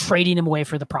just trading him away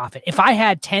for the profit. If I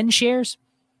had 10 shares,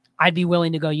 I'd be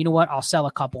willing to go, you know what, I'll sell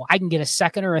a couple. I can get a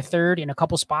second or a third in a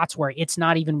couple spots where it's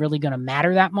not even really going to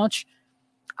matter that much.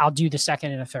 I'll do the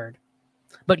second and a third.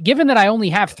 But given that I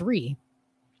only have 3,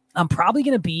 I'm probably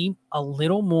going to be a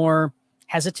little more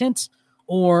hesitant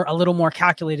or a little more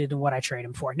calculated in what I trade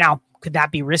him for. Now, could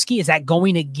that be risky? Is that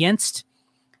going against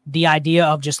the idea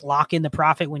of just lock in the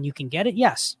profit when you can get it?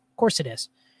 Yes, of course it is.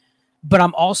 But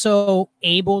I'm also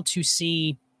able to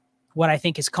see what I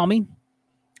think is coming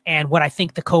and what I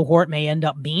think the cohort may end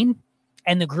up being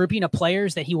and the grouping of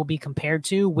players that he will be compared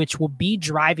to, which will be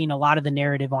driving a lot of the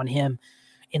narrative on him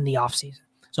in the offseason.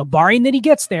 So barring that he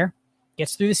gets there,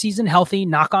 gets through the season healthy,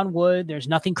 knock on wood, there's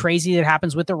nothing crazy that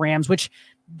happens with the Rams, which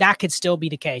that could still be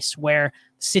the case where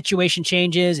the situation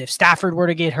changes. If Stafford were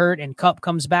to get hurt and Kupp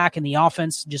comes back and the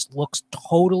offense just looks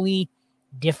totally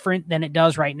different than it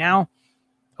does right now,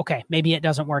 okay, maybe it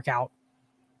doesn't work out.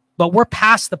 But we're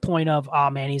past the point of, oh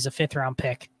man, he's a 5th-round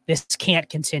pick. This can't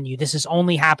continue. This is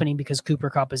only happening because Cooper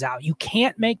Kupp is out. You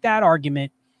can't make that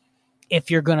argument if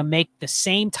you're going to make the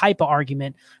same type of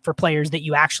argument for players that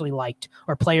you actually liked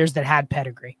or players that had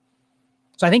pedigree.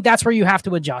 So I think that's where you have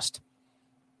to adjust.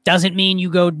 Doesn't mean you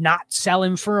go not sell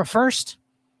him for a first,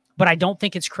 but I don't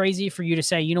think it's crazy for you to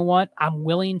say, you know what, I'm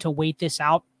willing to wait this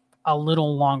out a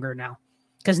little longer now.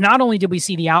 Because not only did we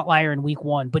see the outlier in week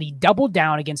 1, but he doubled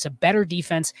down against a better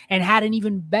defense and had an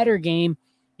even better game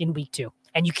in week 2.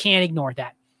 And you can't ignore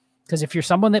that. Because if you're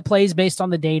someone that plays based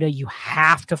on the data, you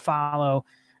have to follow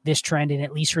this trend and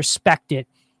at least respect it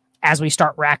as we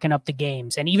start racking up the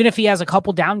games. And even if he has a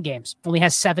couple down games, only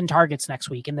has 7 targets next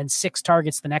week and then 6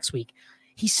 targets the next week,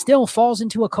 he still falls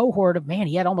into a cohort of, man,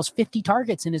 he had almost 50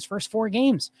 targets in his first 4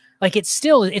 games. Like it's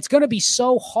going to be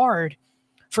so hard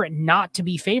for it not to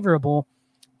be favorable,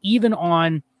 even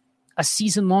on a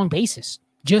season-long basis,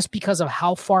 just because of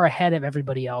how far ahead of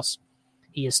everybody else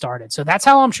he has started. So that's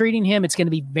how I'm treating him. It's going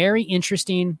to be very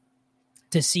interesting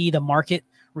to see the market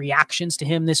reactions to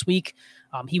him this week.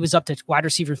 He was up to wide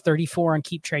receiver 34 on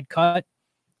Keep Trade Cut.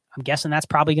 I'm guessing that's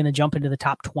probably going to jump into the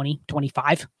top 20,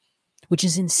 25, which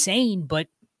is insane, but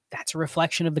that's a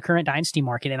reflection of the current dynasty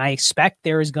market. And I expect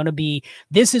there is going to be,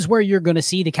 this is where you're going to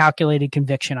see the calculated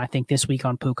conviction, I think, this week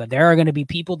on Puka. There are going to be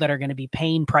people that are going to be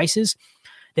paying prices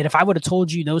that if I would have told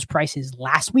you those prices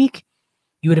last week,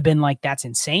 you would have been like, that's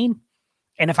insane.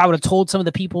 And if I would have told some of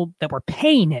the people that were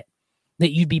paying it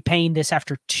that you'd be paying this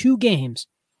after 2 games,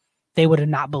 they would have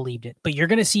not believed it. But you're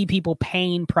going to see people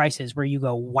paying prices where you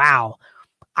go, wow,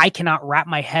 I cannot wrap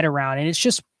my head around. And it's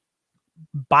just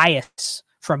bias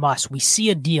from us. We see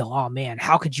a deal. Oh man,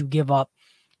 how could you give up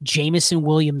Jamison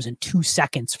Williams in 2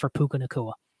 seconds for Puka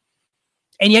Nacua?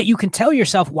 And yet you can tell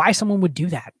yourself why someone would do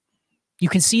that. You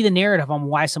can see the narrative on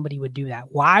why somebody would do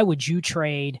that. Why would you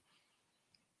trade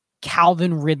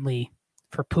Calvin Ridley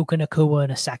for Puka Nacua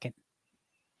in a second?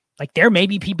 Like there may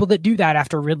be people that do that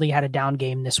after Ridley had a down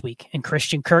game this week and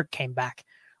Christian Kirk came back.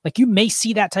 Like you may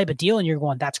see that type of deal and you're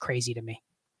going, that's crazy to me.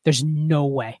 There's no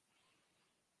way.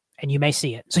 And you may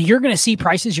see it. So you're going to see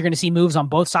prices. You're going to see moves on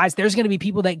both sides. There's going to be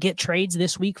people that get trades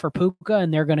this week for Puka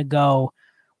and they're going to go,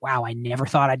 wow, I never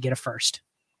thought I'd get a first.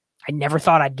 I never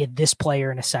thought I'd get this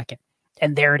player in a second.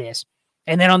 And there it is.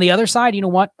 And then on the other side, you know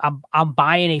what? I'm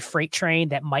buying a freight train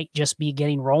that might just be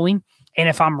getting rolling. And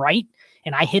if I'm right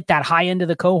and I hit that high end of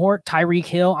the cohort, Tyreek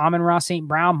Hill, Amon-Ra St.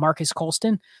 Brown, Marcus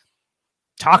Colston,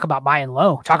 talk about buying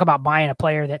low. Talk about buying a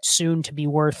player that's soon to be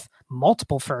worth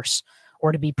multiple firsts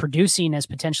or to be producing as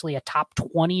potentially a top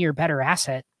 20 or better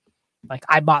asset. Like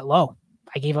I bought low.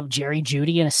 I gave up Jerry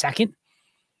Jeudy in a second.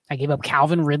 I gave up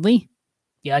Calvin Ridley.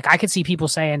 Yeah, like I could see people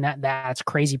saying that that's a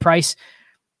crazy price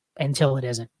until it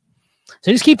isn't.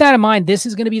 So just keep that in mind. This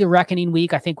is going to be the reckoning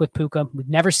week, I think, with Puka. We've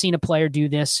never seen a player do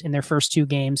this in their first 2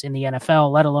 games in the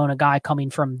NFL, let alone a guy coming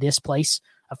from this place,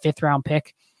 a 5th-round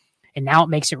pick. And now it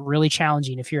makes it really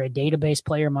challenging if you're a database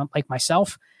player like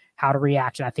myself, how to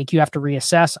react. And I think you have to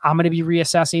reassess. I'm going to be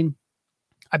reassessing.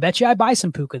 I bet you I buy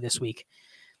some Puka this week.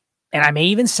 And I may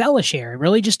even sell a share. It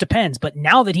really just depends. But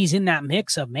now that he's in that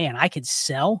mix of, man, I could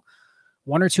sell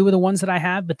 1 or 2 of the ones that I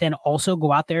have, but then also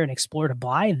go out there and explore to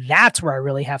buy, that's where I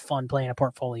really have fun playing a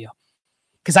portfolio.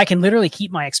 Because I can literally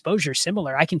keep my exposure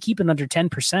similar. I can keep it under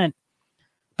 10%,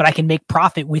 but I can make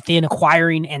profit within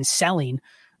acquiring and selling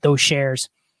those shares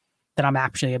that I'm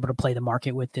actually able to play the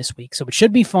market with this week. So it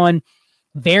should be fun.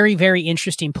 Very, very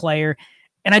interesting player.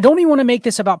 And I don't even want to make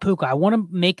this about Puka. I want to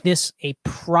make this a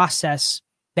process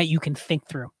that you can think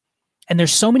through. And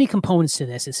there's so many components to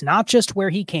this. It's not just where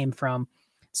he came from.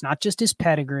 It's not just his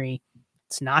pedigree.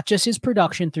 It's not just his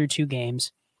production through 2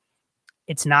 games.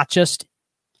 It's not just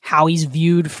how he's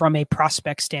viewed from a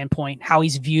prospect standpoint, how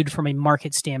he's viewed from a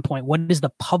market standpoint. What is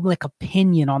the public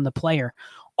opinion on the player?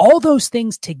 All those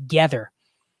things together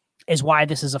is why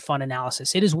this is a fun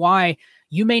analysis. It is why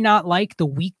you may not like the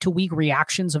week-to-week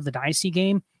reactions of the Dynasty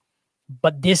game,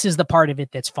 but this is the part of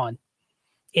it that's fun.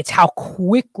 It's how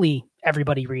quickly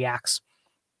everybody reacts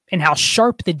and how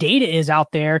sharp the data is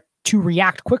out there to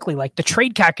react quickly. Like the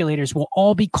trade calculators will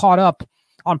all be caught up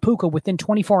on Puka within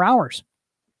 24 hours.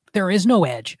 There is no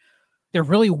edge. There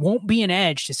really won't be an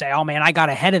edge to say, oh man, I got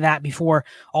ahead of that before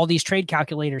all these trade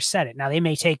calculators said it. Now they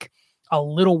may take a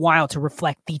little while to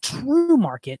reflect the true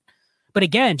market, but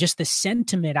again, just the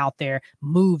sentiment out there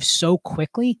moves so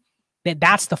quickly that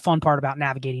that's the fun part about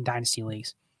navigating dynasty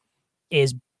leagues,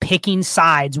 is picking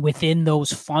sides within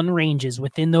those fun ranges,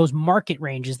 within those market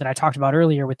ranges that I talked about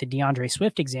earlier with the DeAndre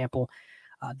Swift example.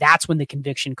 That's when the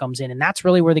conviction comes in. And that's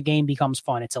really where the game becomes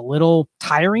fun. It's a little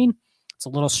tiring. It's a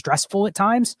little stressful at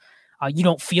times. You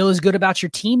don't feel as good about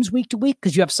your teams week to week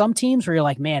because you have some teams where you're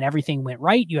like, man, everything went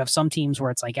right. You have some teams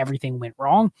where it's like everything went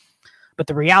wrong. But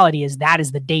the reality is that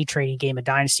is the day trading game of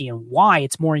Dynasty and why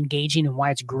it's more engaging and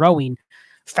why it's growing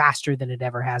faster than it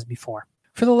ever has before.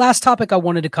 For the last topic I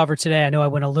wanted to cover today, I know I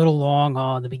went a little long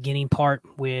on the beginning part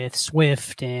with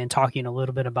Swift and talking a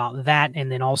little bit about that, and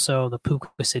then also the Puka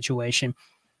situation.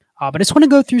 But I just want to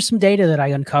go through some data that I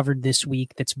uncovered this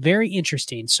week that's very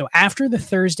interesting. So after the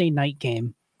Thursday night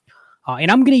game, and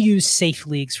I'm going to use safe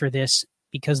leagues for this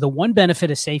because the one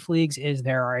benefit of safe leagues is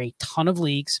there are a ton of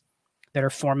leagues that are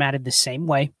formatted the same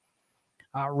way.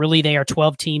 Really, they are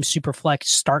 12 teams, super flex,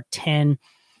 start 10.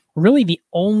 Really, the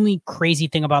only crazy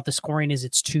thing about the scoring is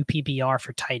it's 2 PPR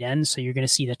for tight ends. So you're going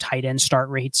to see the tight end start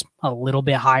rates a little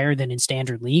bit higher than in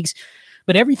standard leagues.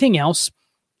 But everything else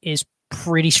is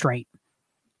pretty straight.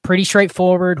 Pretty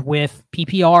straightforward with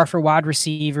PPR for wide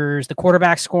receivers. The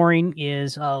quarterback scoring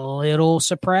is a little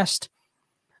suppressed.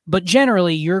 But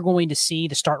generally, you're going to see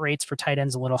the start rates for tight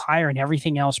ends a little higher and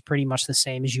everything else pretty much the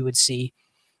same as you would see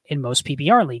in most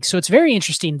PPR leagues. So it's very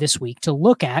interesting this week to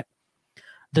look at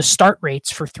the start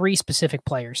rates for 3 specific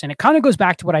players. And it kind of goes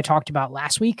back to what I talked about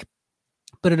last week,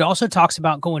 but it also talks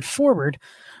about going forward,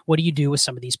 what do you do with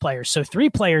some of these players? So 3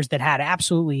 players that had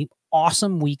absolutely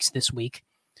awesome weeks this week.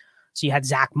 So you had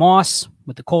Zach Moss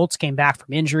with the Colts, came back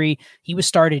from injury. He was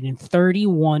started in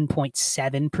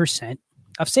 31.7%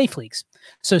 of safe leagues.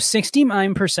 So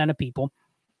 69% of people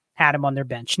had him on their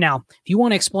bench. Now, if you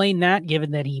want to explain that,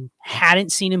 given that he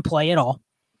hadn't seen him play at all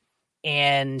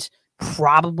and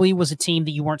probably was a team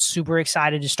that you weren't super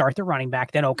excited to start the running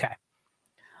back, then okay.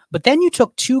 But then you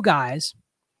took 2 guys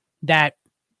that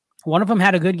one of them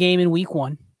had a good game in week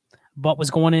 1, but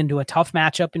was going into a tough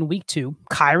matchup in week 2.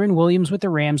 Kyren Williams with the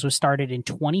Rams was started in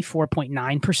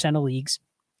 24.9% of leagues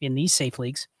in these safe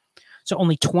leagues. So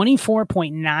only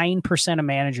 24.9% of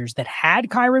managers that had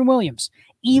Kyren Williams,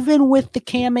 even with the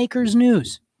Cam Akers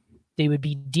news, they would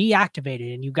be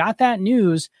deactivated. And you got that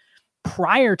news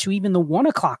prior to even the 1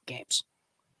 o'clock games.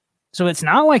 So it's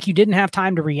not like you didn't have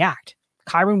time to react.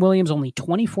 Kyren Williams, only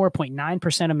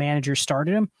 24.9% of managers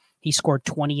started him. He scored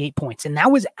 28 points. And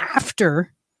that was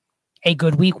after a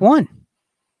good week 1.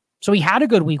 So he had a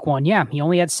good week 1. Yeah, he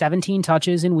only had 17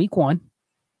 touches in week 1,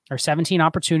 or 17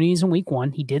 opportunities in week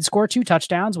 1. He did score 2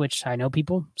 touchdowns, which I know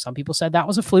some people said that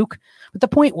was a fluke. But the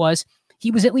point was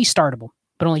he was at least startable.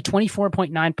 But only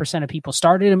 24.9% of people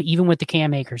started him, even with the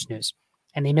Cam Akers news.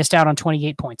 And they missed out on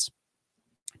 28 points.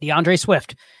 DeAndre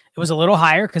Swift, it was a little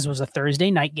higher because it was a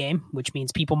Thursday night game, which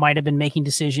means people might have been making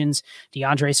decisions.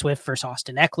 DeAndre Swift versus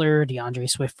Austin Eckler, DeAndre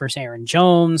Swift versus Aaron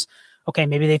Jones. Okay,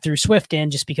 maybe they threw Swift in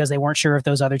just because they weren't sure if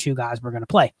those other 2 guys were going to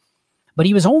play. But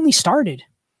he was only started,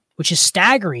 which is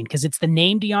staggering because it's the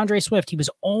name DeAndre Swift. He was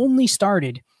only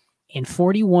started in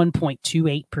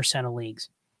 41.28% of leagues.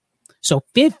 So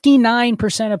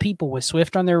 59% of people with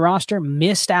Swift on their roster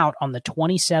missed out on the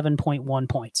 27.1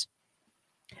 points.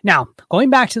 Now,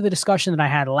 going back to the discussion that I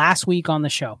had last week on the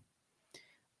show,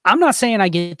 I'm not saying I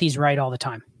get these right all the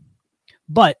time,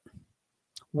 but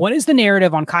what is the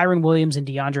narrative on Kyren Williams and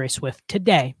DeAndre Swift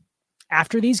today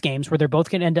after these games where they're both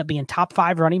going to end up being top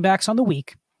 5 running backs on the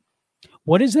week?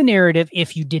 What is the narrative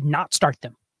if you did not start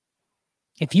them?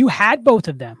 If you had both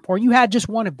of them or you had just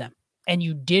one of them and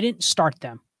you didn't start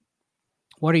them,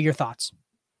 what are your thoughts?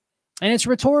 And it's a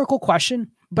rhetorical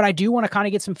question, but I do want to kind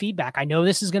of get some feedback. I know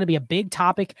this is going to be a big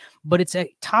topic, but it's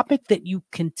a topic that you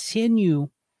continue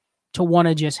to want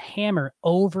to just hammer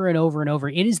over and over and over.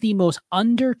 It is the most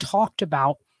under-talked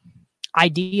about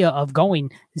idea of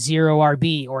going 0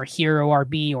 RB or hero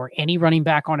RB or any running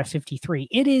back on a 53.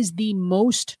 It is the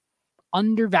most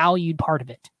undervalued part of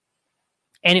it.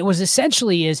 And it was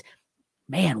essentially is,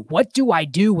 man, what do I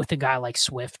do with a guy like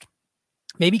Swift?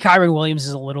 Maybe Kyren Williams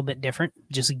is a little bit different,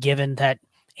 just given that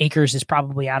Akers is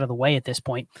probably out of the way at this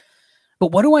point.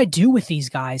 But what do I do with these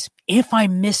guys if I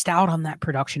missed out on that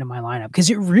production in my lineup? Because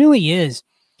it really is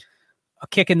a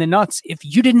kick in the nuts if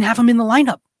you didn't have them in the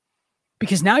lineup.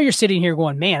 Because now you're sitting here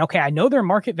going, man, okay, I know their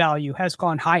market value has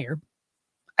gone higher.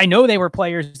 I know they were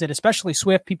players that, especially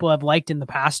Swift, people have liked in the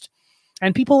past.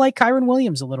 And people like Kyren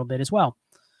Williams a little bit as well.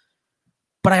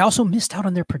 But I also missed out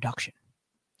on their production.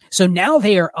 So now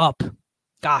they are up,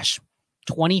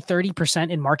 20,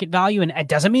 30% in market value. And it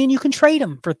doesn't mean you can trade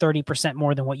them for 30%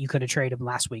 more than what you could have traded them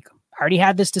last week. I already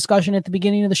had this discussion at the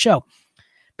beginning of the show.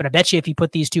 But I bet you if you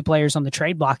put these 2 players on the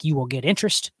trade block, you will get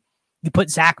interest. You put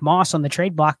Zach Moss on the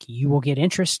trade block, you will get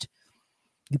interest.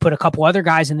 You put a couple other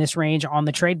guys in this range on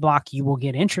the trade block, you will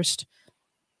get interest.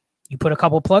 You put a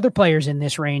couple other players in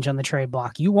this range on the trade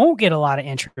block, you won't get a lot of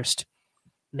interest.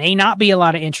 May not be a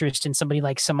lot of interest in somebody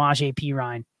like Samaje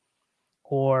Perine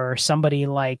or somebody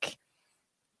like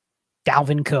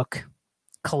Dalvin Cook,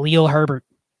 Khalil Herbert.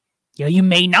 You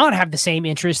may not have the same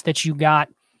interest that you got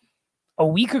a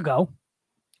week ago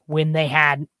when they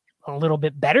had a little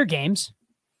bit better games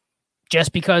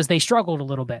just because they struggled a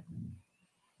little bit.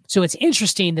 So it's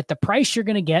interesting that the price you're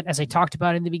going to get, as I talked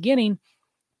about in the beginning,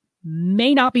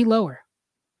 may not be lower.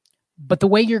 But the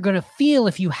way you're going to feel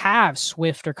if you have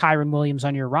Swift or Kyron Williams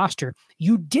on your roster,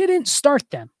 you didn't start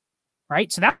them,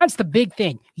 right? So that's the big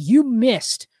thing. You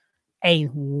missed a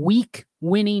week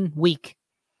winning week.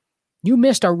 You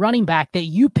missed a running back that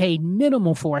you paid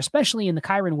minimal for, especially in the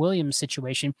Kyron Williams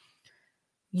situation.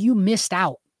 You missed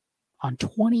out on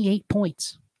 28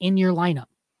 points in your lineup.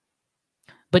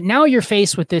 But now you're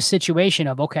faced with this situation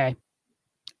of, okay,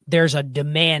 there's a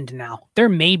demand now. There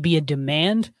may be a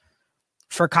demand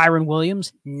for Kyron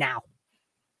Williams now.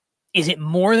 Is it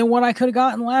more than what I could have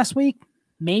gotten last week?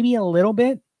 Maybe a little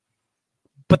bit.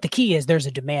 But the key is there's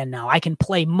a demand now. I can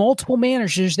play multiple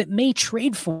managers that may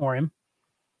trade for him,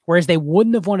 whereas they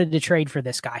wouldn't have wanted to trade for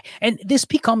this guy. And this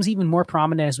becomes even more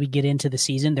prominent as we get into the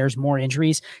season. There's more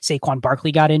injuries. Saquon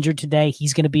Barkley got injured today.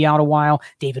 He's going to be out a while.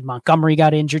 David Montgomery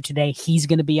got injured today. He's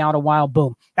going to be out a while.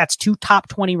 Boom. That's 2 top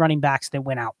 20 running backs that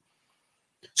went out.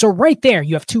 So right there,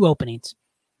 you have 2 openings.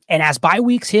 And as bye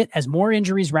weeks hit, as more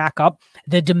injuries rack up,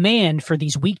 the demand for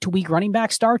these week-to-week running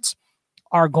back starts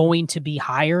are going to be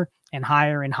higher and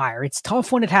higher and higher. It's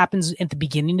tough when it happens at the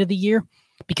beginning of the year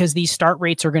because these start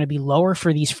rates are going to be lower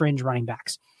for these fringe running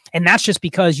backs. And that's just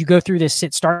because you go through this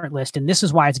sit-start list, and this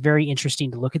is why it's very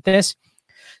interesting to look at this.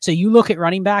 So you look at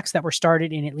running backs that were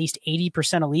started in at least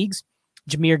 80% of leagues: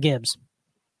 Jahmyr Gibbs,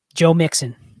 Joe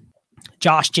Mixon,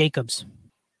 Josh Jacobs,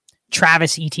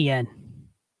 Travis Etienne.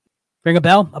 Ring a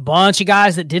bell? A bunch of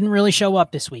guys that didn't really show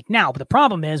up this week. Now, the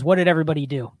problem is, what did everybody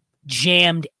do?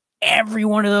 Jammed every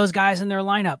one of those guys in their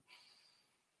lineup.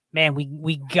 Man,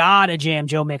 we got to jam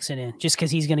Joe Mixon in just because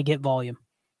he's going to get volume.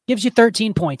 Gives you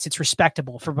 13 points. It's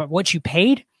respectable. For what you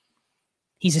paid,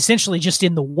 he's essentially just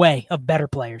in the way of better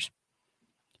players.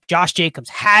 Josh Jacobs,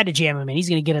 had to jam him in. He's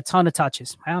going to get a ton of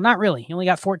touches. Well, not really. He only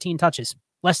got 14 touches,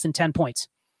 less than 10 points.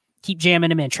 Keep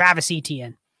jamming him in. Travis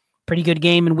Etienne, pretty good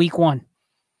game in week 1.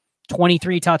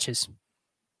 23 touches.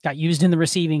 Got used in the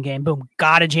receiving game. Boom.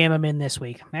 Got to jam him in this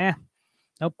week.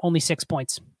 Nope. Only 6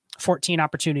 points. 14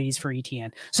 opportunities for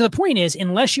Etienne. So the point is,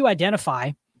 unless you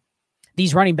identify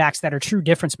these running backs that are true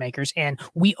difference makers, and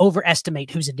we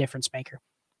overestimate who's a difference maker.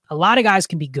 A lot of guys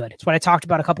can be good. It's what I talked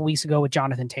about a couple weeks ago with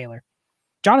Jonathan Taylor.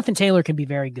 Jonathan Taylor can be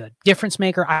very good. Difference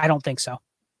maker? I don't think so.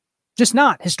 Just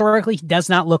not. Historically, he does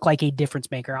not look like a difference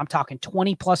maker. I'm talking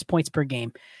 20 plus points per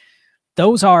game.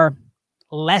 Those are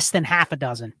less than half a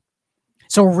dozen.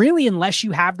 So really, unless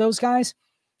you have those guys,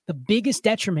 the biggest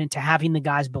detriment to having the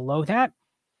guys below that,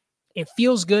 it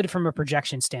feels good from a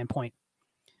projection standpoint.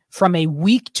 From a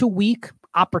week-to-week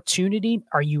opportunity,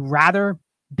 are you rather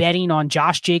betting on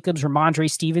Josh Jacobs,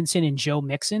 Ramondre Stevenson, and Joe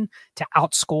Mixon to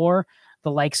outscore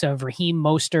the likes of Raheem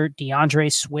Mostert,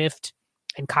 DeAndre Swift,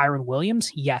 and Kyron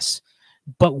Williams? Yes.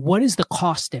 But what is the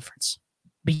cost difference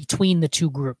between the two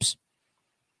groups?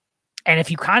 And if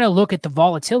you kind of look at the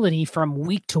volatility from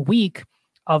week to week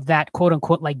of that quote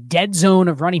unquote like dead zone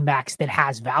of running backs that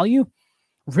has value,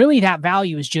 really that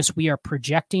value is just we are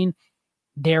projecting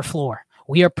their floor.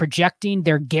 We are projecting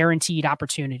their guaranteed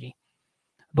opportunity.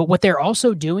 But what they're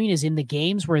also doing is in the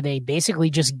games where they basically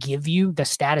just give you the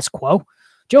status quo.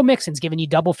 Joe Mixon's giving you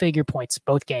double-figure points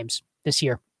both games this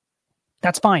year.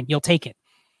 That's fine. You'll take it.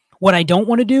 What I don't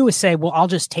want to do is say, well, I'll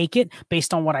just take it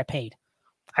based on what I paid.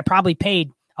 I probably paid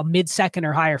a mid-second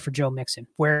or higher for Joe Mixon,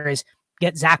 whereas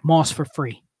get Zach Moss for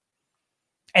free.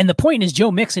 And the point is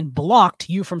Joe Mixon blocked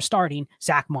you from starting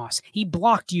Zach Moss. He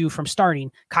blocked you from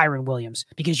starting Kyron Williams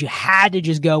because you had to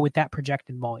just go with that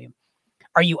projected volume.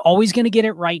 Are you always going to get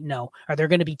it right? No. Are there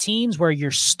going to be teams where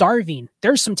you're starving?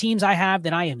 There's some teams I have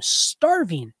that I am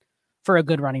starving for a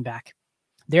good running back.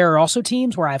 There are also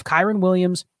teams where I have Kyron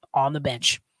Williams on the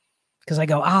bench because I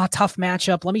go, tough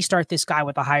matchup. Let me start this guy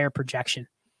with a higher projection.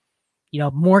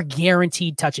 More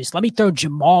guaranteed touches. Let me throw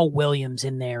Jamal Williams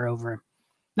in there over him.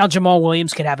 Now, Jamal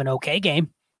Williams could have an okay game.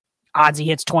 Odds he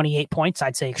hits 28 points,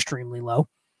 I'd say extremely low.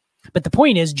 But the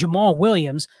point is, Jamal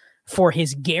Williams, for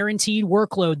his guaranteed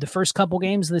workload the first couple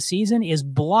games of the season, is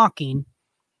blocking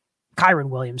Kyron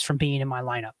Williams from being in my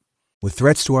lineup. With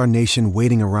threats to our nation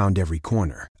waiting around every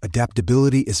corner,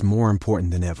 adaptability is more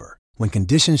important than ever. When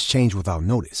conditions change without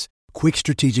notice, quick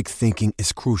strategic thinking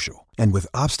is crucial. And with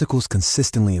obstacles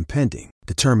consistently impending,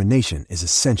 determination is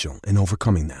essential in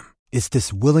overcoming them. It's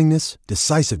this willingness,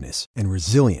 decisiveness, and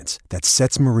resilience that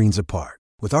sets Marines apart.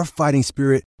 With our fighting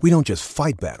spirit, we don't just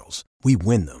fight battles, we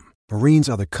win them. Marines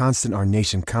are the constant our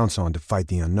nation counts on to fight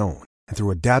the unknown. And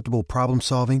through adaptable problem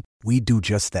solving, we do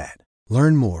just that.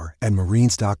 Learn more at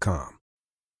marines.com.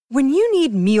 When you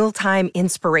need mealtime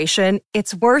inspiration,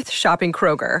 it's worth shopping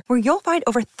Kroger, where you'll find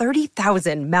over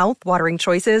 30,000 mouth-watering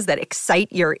choices that excite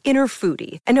your inner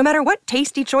foodie. And no matter what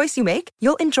tasty choice you make,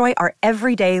 you'll enjoy our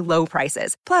everyday low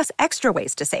prices, plus extra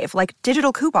ways to save, like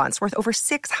digital coupons worth over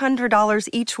 $600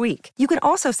 each week. You can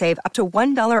also save up to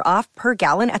 $1 off per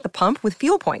gallon at the pump with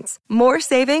fuel points. More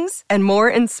savings and more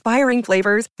inspiring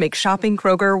flavors make shopping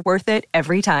Kroger worth it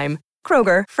every time.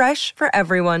 Kroger, fresh for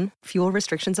everyone. Fuel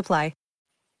restrictions apply.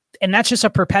 And that's just a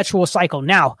perpetual cycle.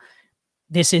 Now,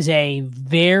 this is a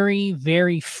very,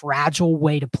 very fragile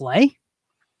way to play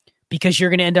because you're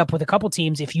going to end up with a couple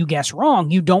teams. If you guess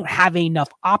wrong, you don't have enough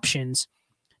options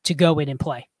to go in and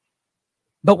play.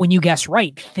 But when you guess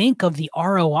right, think of the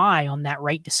ROI on that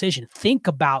right decision. Think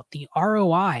about the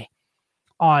ROI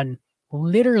on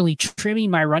literally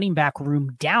trimming my running back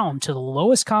room down to the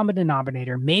lowest common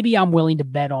denominator. Maybe I'm willing to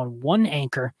bet on one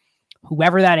anchor.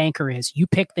 Whoever that anchor is, you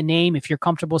pick the name. If you're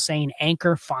comfortable saying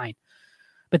anchor, fine.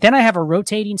 But then I have a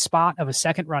rotating spot of a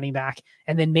second running back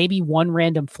and then maybe one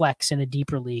random flex in a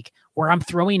deeper league where I'm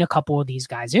throwing a couple of these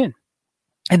guys in.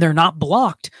 And they're not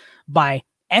blocked by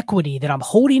equity that I'm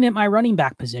holding at my running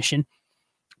back position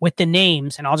with the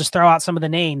names. And I'll just throw out some of the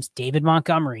names: David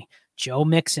Montgomery, Joe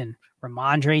Mixon,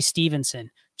 Ramondre Stevenson,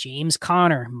 James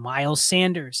Conner, Miles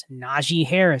Sanders, Najee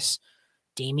Harris,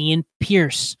 Damian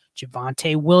Pierce,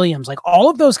 Javonte Williams. Like, all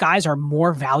of those guys are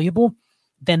more valuable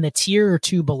than the tier or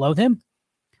two below them,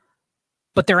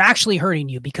 but they're actually hurting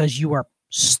you because you are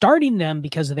starting them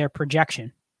because of their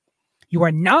projection. You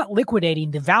are not liquidating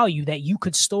the value that you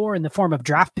could store in the form of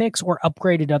draft picks or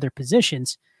upgraded other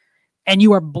positions. And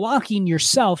you are blocking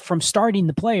yourself from starting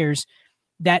the players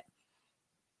that,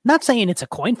 not saying it's a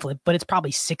coin flip, but it's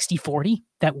probably 60-40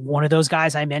 that one of those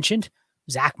guys I mentioned,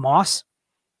 Zach Moss,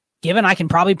 given I can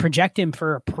probably project him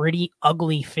for a pretty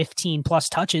ugly 15 plus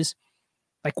touches.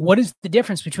 Like, what is the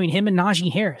difference between him and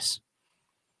Najee Harris?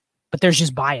 But there's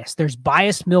just bias. There's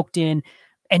bias milked in,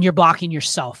 and you're blocking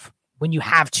yourself when you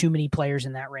have too many players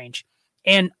in that range.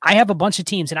 And I have a bunch of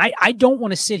teams, and I don't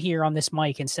want to sit here on this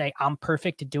mic and say I'm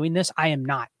perfect at doing this. I am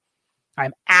not.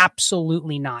 I'm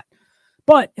absolutely not.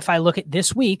 But if I look at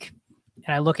this week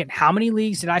and I look at how many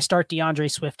leagues did I start DeAndre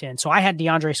Swift in? So I had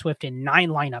DeAndre Swift in 9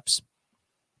 lineups,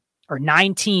 or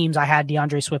 9 teams I had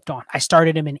DeAndre Swift on. I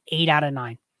started him in 8 out of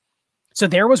 9. So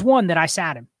there was one that I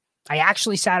sat him. I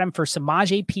actually sat him for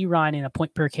Samaje Perine in a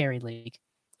point per carry league.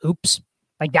 Oops.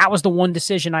 Like, that was the one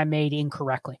decision I made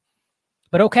incorrectly.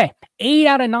 But okay, 8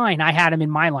 out of 9 I had him in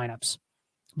my lineups.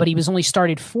 But he was only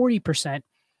started 40%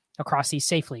 across these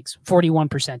safe leagues,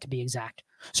 41% to be exact.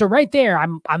 So right there,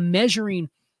 I'm measuring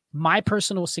my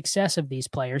personal success of these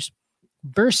players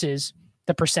versus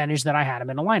the percentage that I had him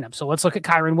in a lineup. So let's look at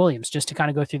Kyren Williams just to kind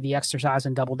of go through the exercise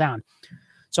and double down.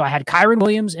 So I had Kyren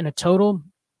Williams in a total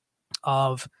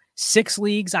of 6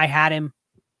 leagues. I had him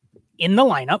in the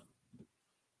lineup.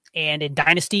 And in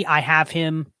Dynasty, I have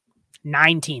him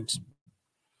 9 teams.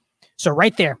 So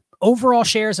right there, overall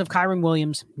shares of Kyren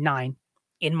Williams, 9.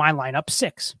 In my lineup,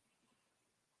 6.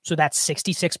 So that's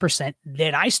 66%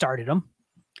 that I started him,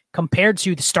 compared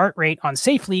to the start rate on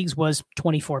safe leagues was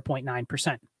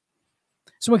 24.9%.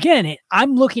 So again,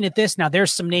 I'm looking at this. Now,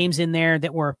 there's some names in there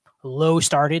that were low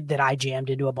started that I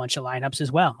jammed into a bunch of lineups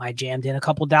as well. I jammed in a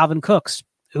couple Dalvin Cooks.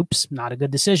 Oops, not a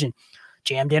good decision.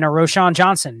 Jammed in a Roshan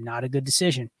Johnson. Not a good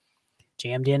decision.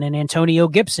 Jammed in an Antonio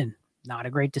Gibson. Not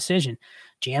a great decision.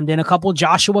 Jammed in a couple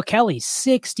Joshua Kelly.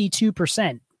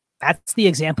 62%. That's the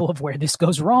example of where this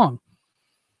goes wrong.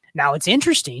 Now, it's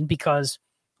interesting because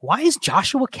why is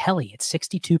Joshua Kelly at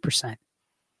 62%?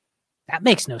 That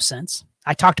makes no sense.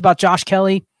 I talked about Josh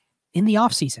Kelly in the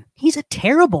offseason. He's a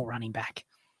terrible running back.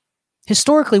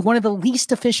 Historically, one of the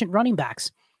least efficient running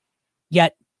backs.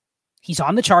 Yet, he's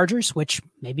on the Chargers, which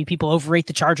maybe people overrate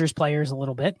the Chargers players a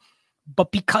little bit.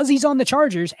 But because he's on the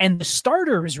Chargers and the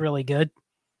starter is really good,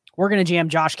 we're going to jam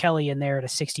Josh Kelly in there at a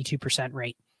 62%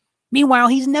 rate. Meanwhile,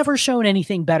 he's never shown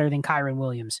anything better than Kyren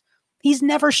Williams. He's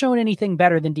never shown anything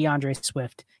better than DeAndre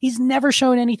Swift. He's never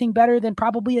shown anything better than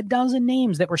probably a dozen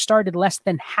names that were started less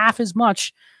than half as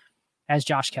much as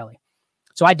Josh Kelly.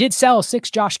 So I did sell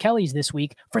 6 Josh Kellys this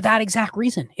week for that exact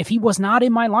reason. If he was not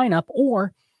in my lineup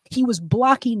or he was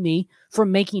blocking me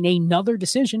from making another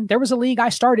decision, there was a league I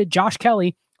started Josh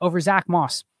Kelly over Zach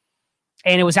Moss.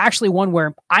 And it was actually one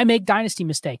where I make dynasty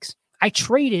mistakes. I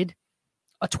traded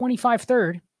a 25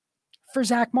 third for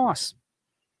Zach Moss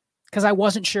because I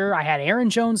wasn't sure. I had Aaron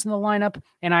Jones in the lineup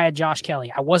and I had Josh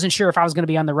Kelly. I wasn't sure if I was going to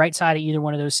be on the right side of either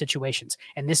one of those situations.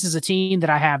 And this is a team that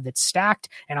I have that's stacked,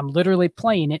 and I'm literally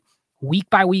playing it week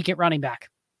by week at running back.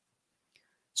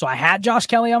 So I had Josh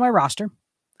Kelly on my roster.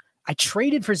 I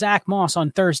traded for Zach Moss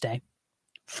on Thursday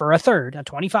for a third, a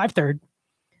 25 third.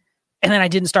 And then I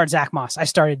didn't start Zach Moss. I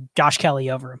started Josh Kelly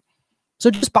over him. So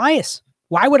just bias.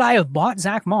 Why would I have bought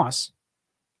Zach Moss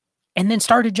and then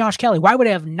started Josh Kelly? Why would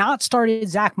I have not started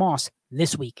Zach Moss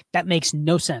this week? That makes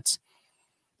no sense.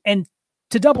 And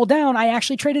to double down, I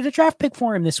actually traded a draft pick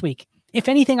for him this week. If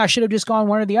anything, I should have just gone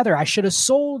one or the other. I should have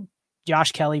sold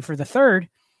Josh Kelly for the third,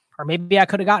 or maybe I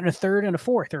could have gotten a third and a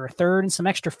fourth, or a third and some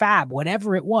extra fab,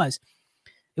 whatever it was.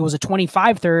 It was a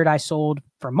 25 third I sold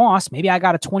for Moss. Maybe I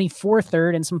got a 24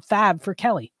 third and some fab for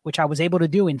Kelly, which I was able to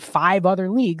do in 5 other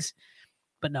leagues.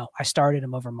 But no, I started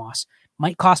him over Moss.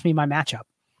 Might cost me my matchup.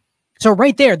 So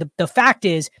right there, the fact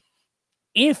is,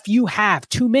 if you have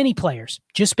too many players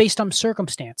just based on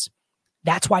circumstance,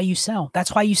 that's why you sell.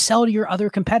 That's why you sell to your other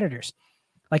competitors.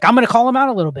 Like, I'm going to call him out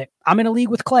a little bit. I'm in a league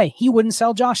with Clay. He wouldn't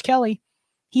sell Josh Kelly.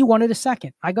 He wanted a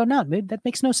second. I go, no, dude, that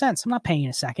makes no sense. I'm not paying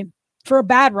a second for a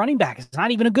bad running back. It's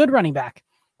not even a good running back.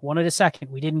 Wanted a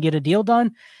second. We didn't get a deal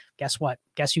done. Guess what?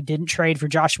 Guess you didn't trade for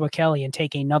Joshua Kelly and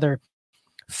take another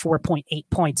 4.8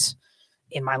 points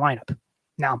in my lineup.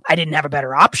 Now, I didn't have a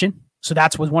better option, so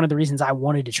that was one of the reasons I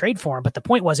wanted to trade for him. But the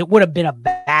point was, it would have been a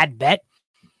bad bet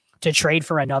to trade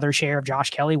for another share of Josh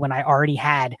Kelly when I already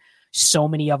had so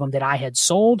many of them that I had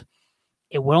sold.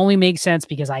 It would only make sense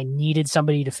because I needed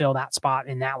somebody to fill that spot,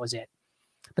 and that was it.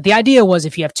 But the idea was,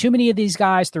 if you have too many of these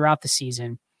guys throughout the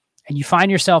season and you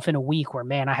find yourself in a week where,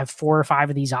 man, I have 4 or 5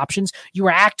 of these options, you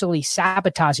are actually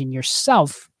sabotaging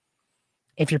yourself.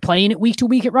 If you're playing it week to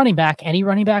week at running back, any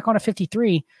running back on a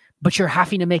 53, but you're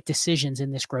having to make decisions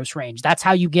in this gross range. That's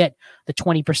how you get the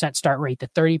 20% start rate, the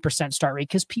 30% start rate,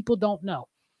 because people don't know.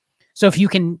 So if you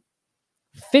can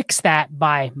fix that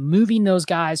by moving those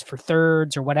guys for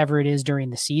thirds or whatever it is during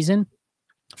the season,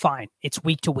 fine. It's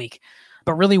week to week.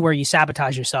 But really where you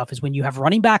sabotage yourself is when you have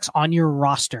running backs on your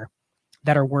roster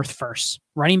that are worth firsts.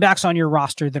 Running backs on your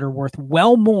roster that are worth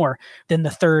well more than the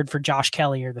third for Josh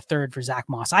Kelly or the third for Zach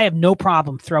Moss. I have no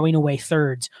problem throwing away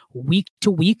thirds week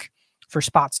to week for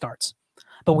spot starts.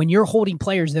 But when you're holding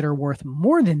players that are worth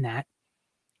more than that,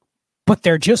 but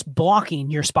they're just blocking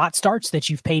your spot starts that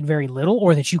you've paid very little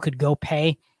or that you could go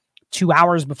pay 2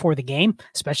 hours before the game,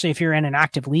 especially if you're in an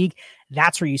active league,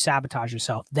 that's where you sabotage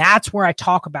yourself. That's where I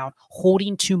talk about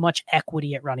holding too much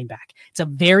equity at running back. It's a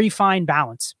very fine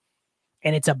balance.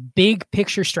 And it's a big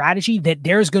picture strategy that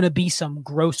there's going to be some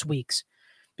gross weeks.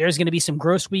 There's going to be some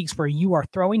gross weeks where you are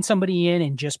throwing somebody in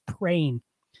and just praying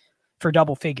for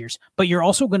double figures. But you're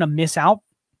also going to miss out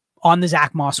on the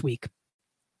Zach Moss week,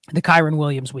 the Kyron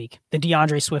Williams week, the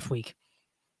DeAndre Swift week,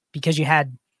 because you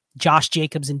had Josh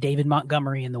Jacobs and David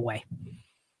Montgomery in the way.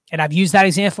 And I've used that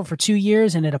example for 2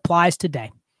 years, and it applies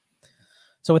today.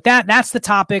 So with that, that's the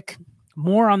topic.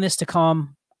 More on this to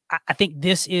come. I think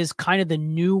this is kind of the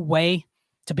new way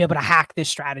to be able to hack this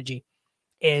strategy,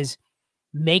 is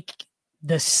make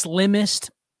the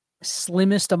slimmest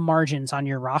of margins on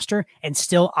your roster and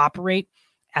still operate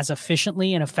as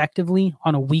efficiently and effectively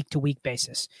on a week-to-week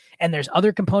basis. And there's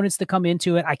other components that come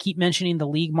into it. I keep mentioning the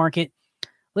league market.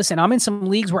 Listen, I'm in some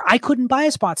leagues where I couldn't buy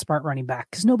a spot start running back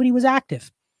because nobody was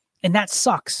active, and that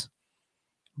sucks.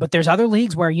 But there's other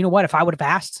leagues where, you know what, if I would have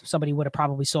asked, somebody would have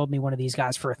probably sold me one of these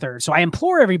guys for a third. So I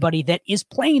implore everybody that is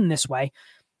playing this way,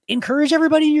 encourage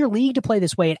everybody in your league to play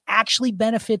this way. It actually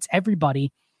benefits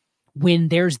everybody when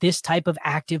there's this type of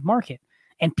active market.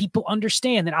 And people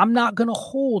understand that I'm not going to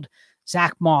hold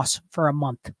Zach Moss for a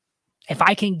month. If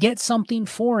I can get something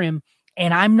for him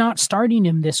and I'm not starting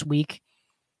him this week,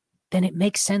 then it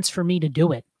makes sense for me to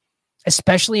do it,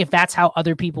 especially if that's how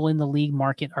other people in the league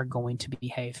market are going to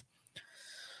behave.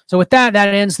 So with that,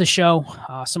 that ends the show.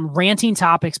 Some ranting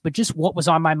topics, but just what was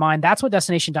on my mind. That's what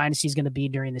Destination Dynasty is going to be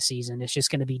during the season. It's just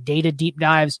going to be data deep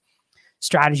dives,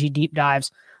 strategy deep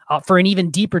dives. For an even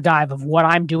deeper dive of what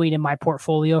I'm doing in my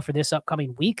portfolio for this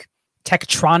upcoming week,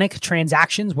 Tektronic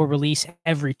transactions will release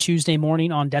every Tuesday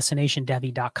morning on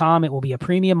destinationdevy.com. It will be a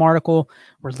premium article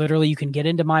where literally you can get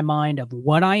into my mind of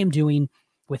what I am doing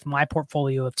with my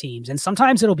portfolio of teams. And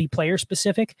sometimes it'll be player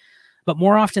specific, but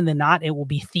more often than not, it will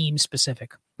be theme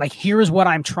specific. Like, here's what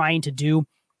I'm trying to do,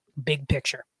 big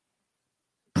picture,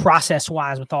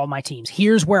 process-wise with all my teams.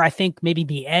 Here's where I think maybe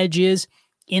the edge is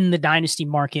in the dynasty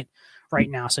market right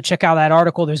now. So check out that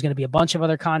article. There's going to be a bunch of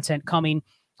other content coming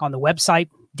on the website,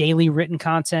 daily written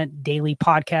content, daily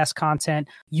podcast content,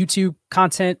 YouTube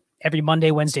content every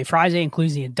Monday, Wednesday, Friday,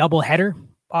 including a double header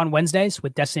on Wednesdays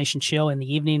with Destination Chill in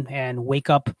the evening and Wake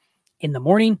Up in the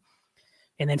morning.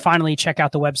 And then finally, check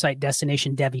out the website,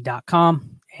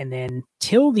 destinationdevy.com. And then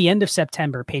till the end of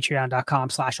September,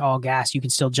 patreon.com/allgas. You can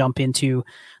still jump into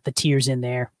the tiers in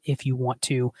there if you want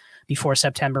to before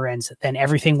September ends. Then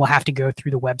everything will have to go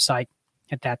through the website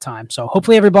at that time. So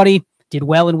hopefully everybody did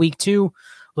well in week 2.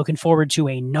 Looking forward to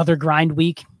another grind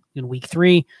week in week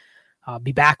 3.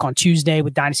 Be back on Tuesday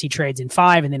with Dynasty Trades in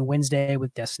 5, and then Wednesday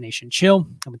with Destination Chill.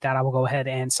 And with that, I will go ahead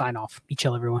and sign off. Be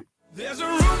chill, everyone. There's a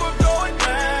rumor going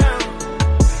down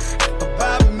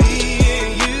about me.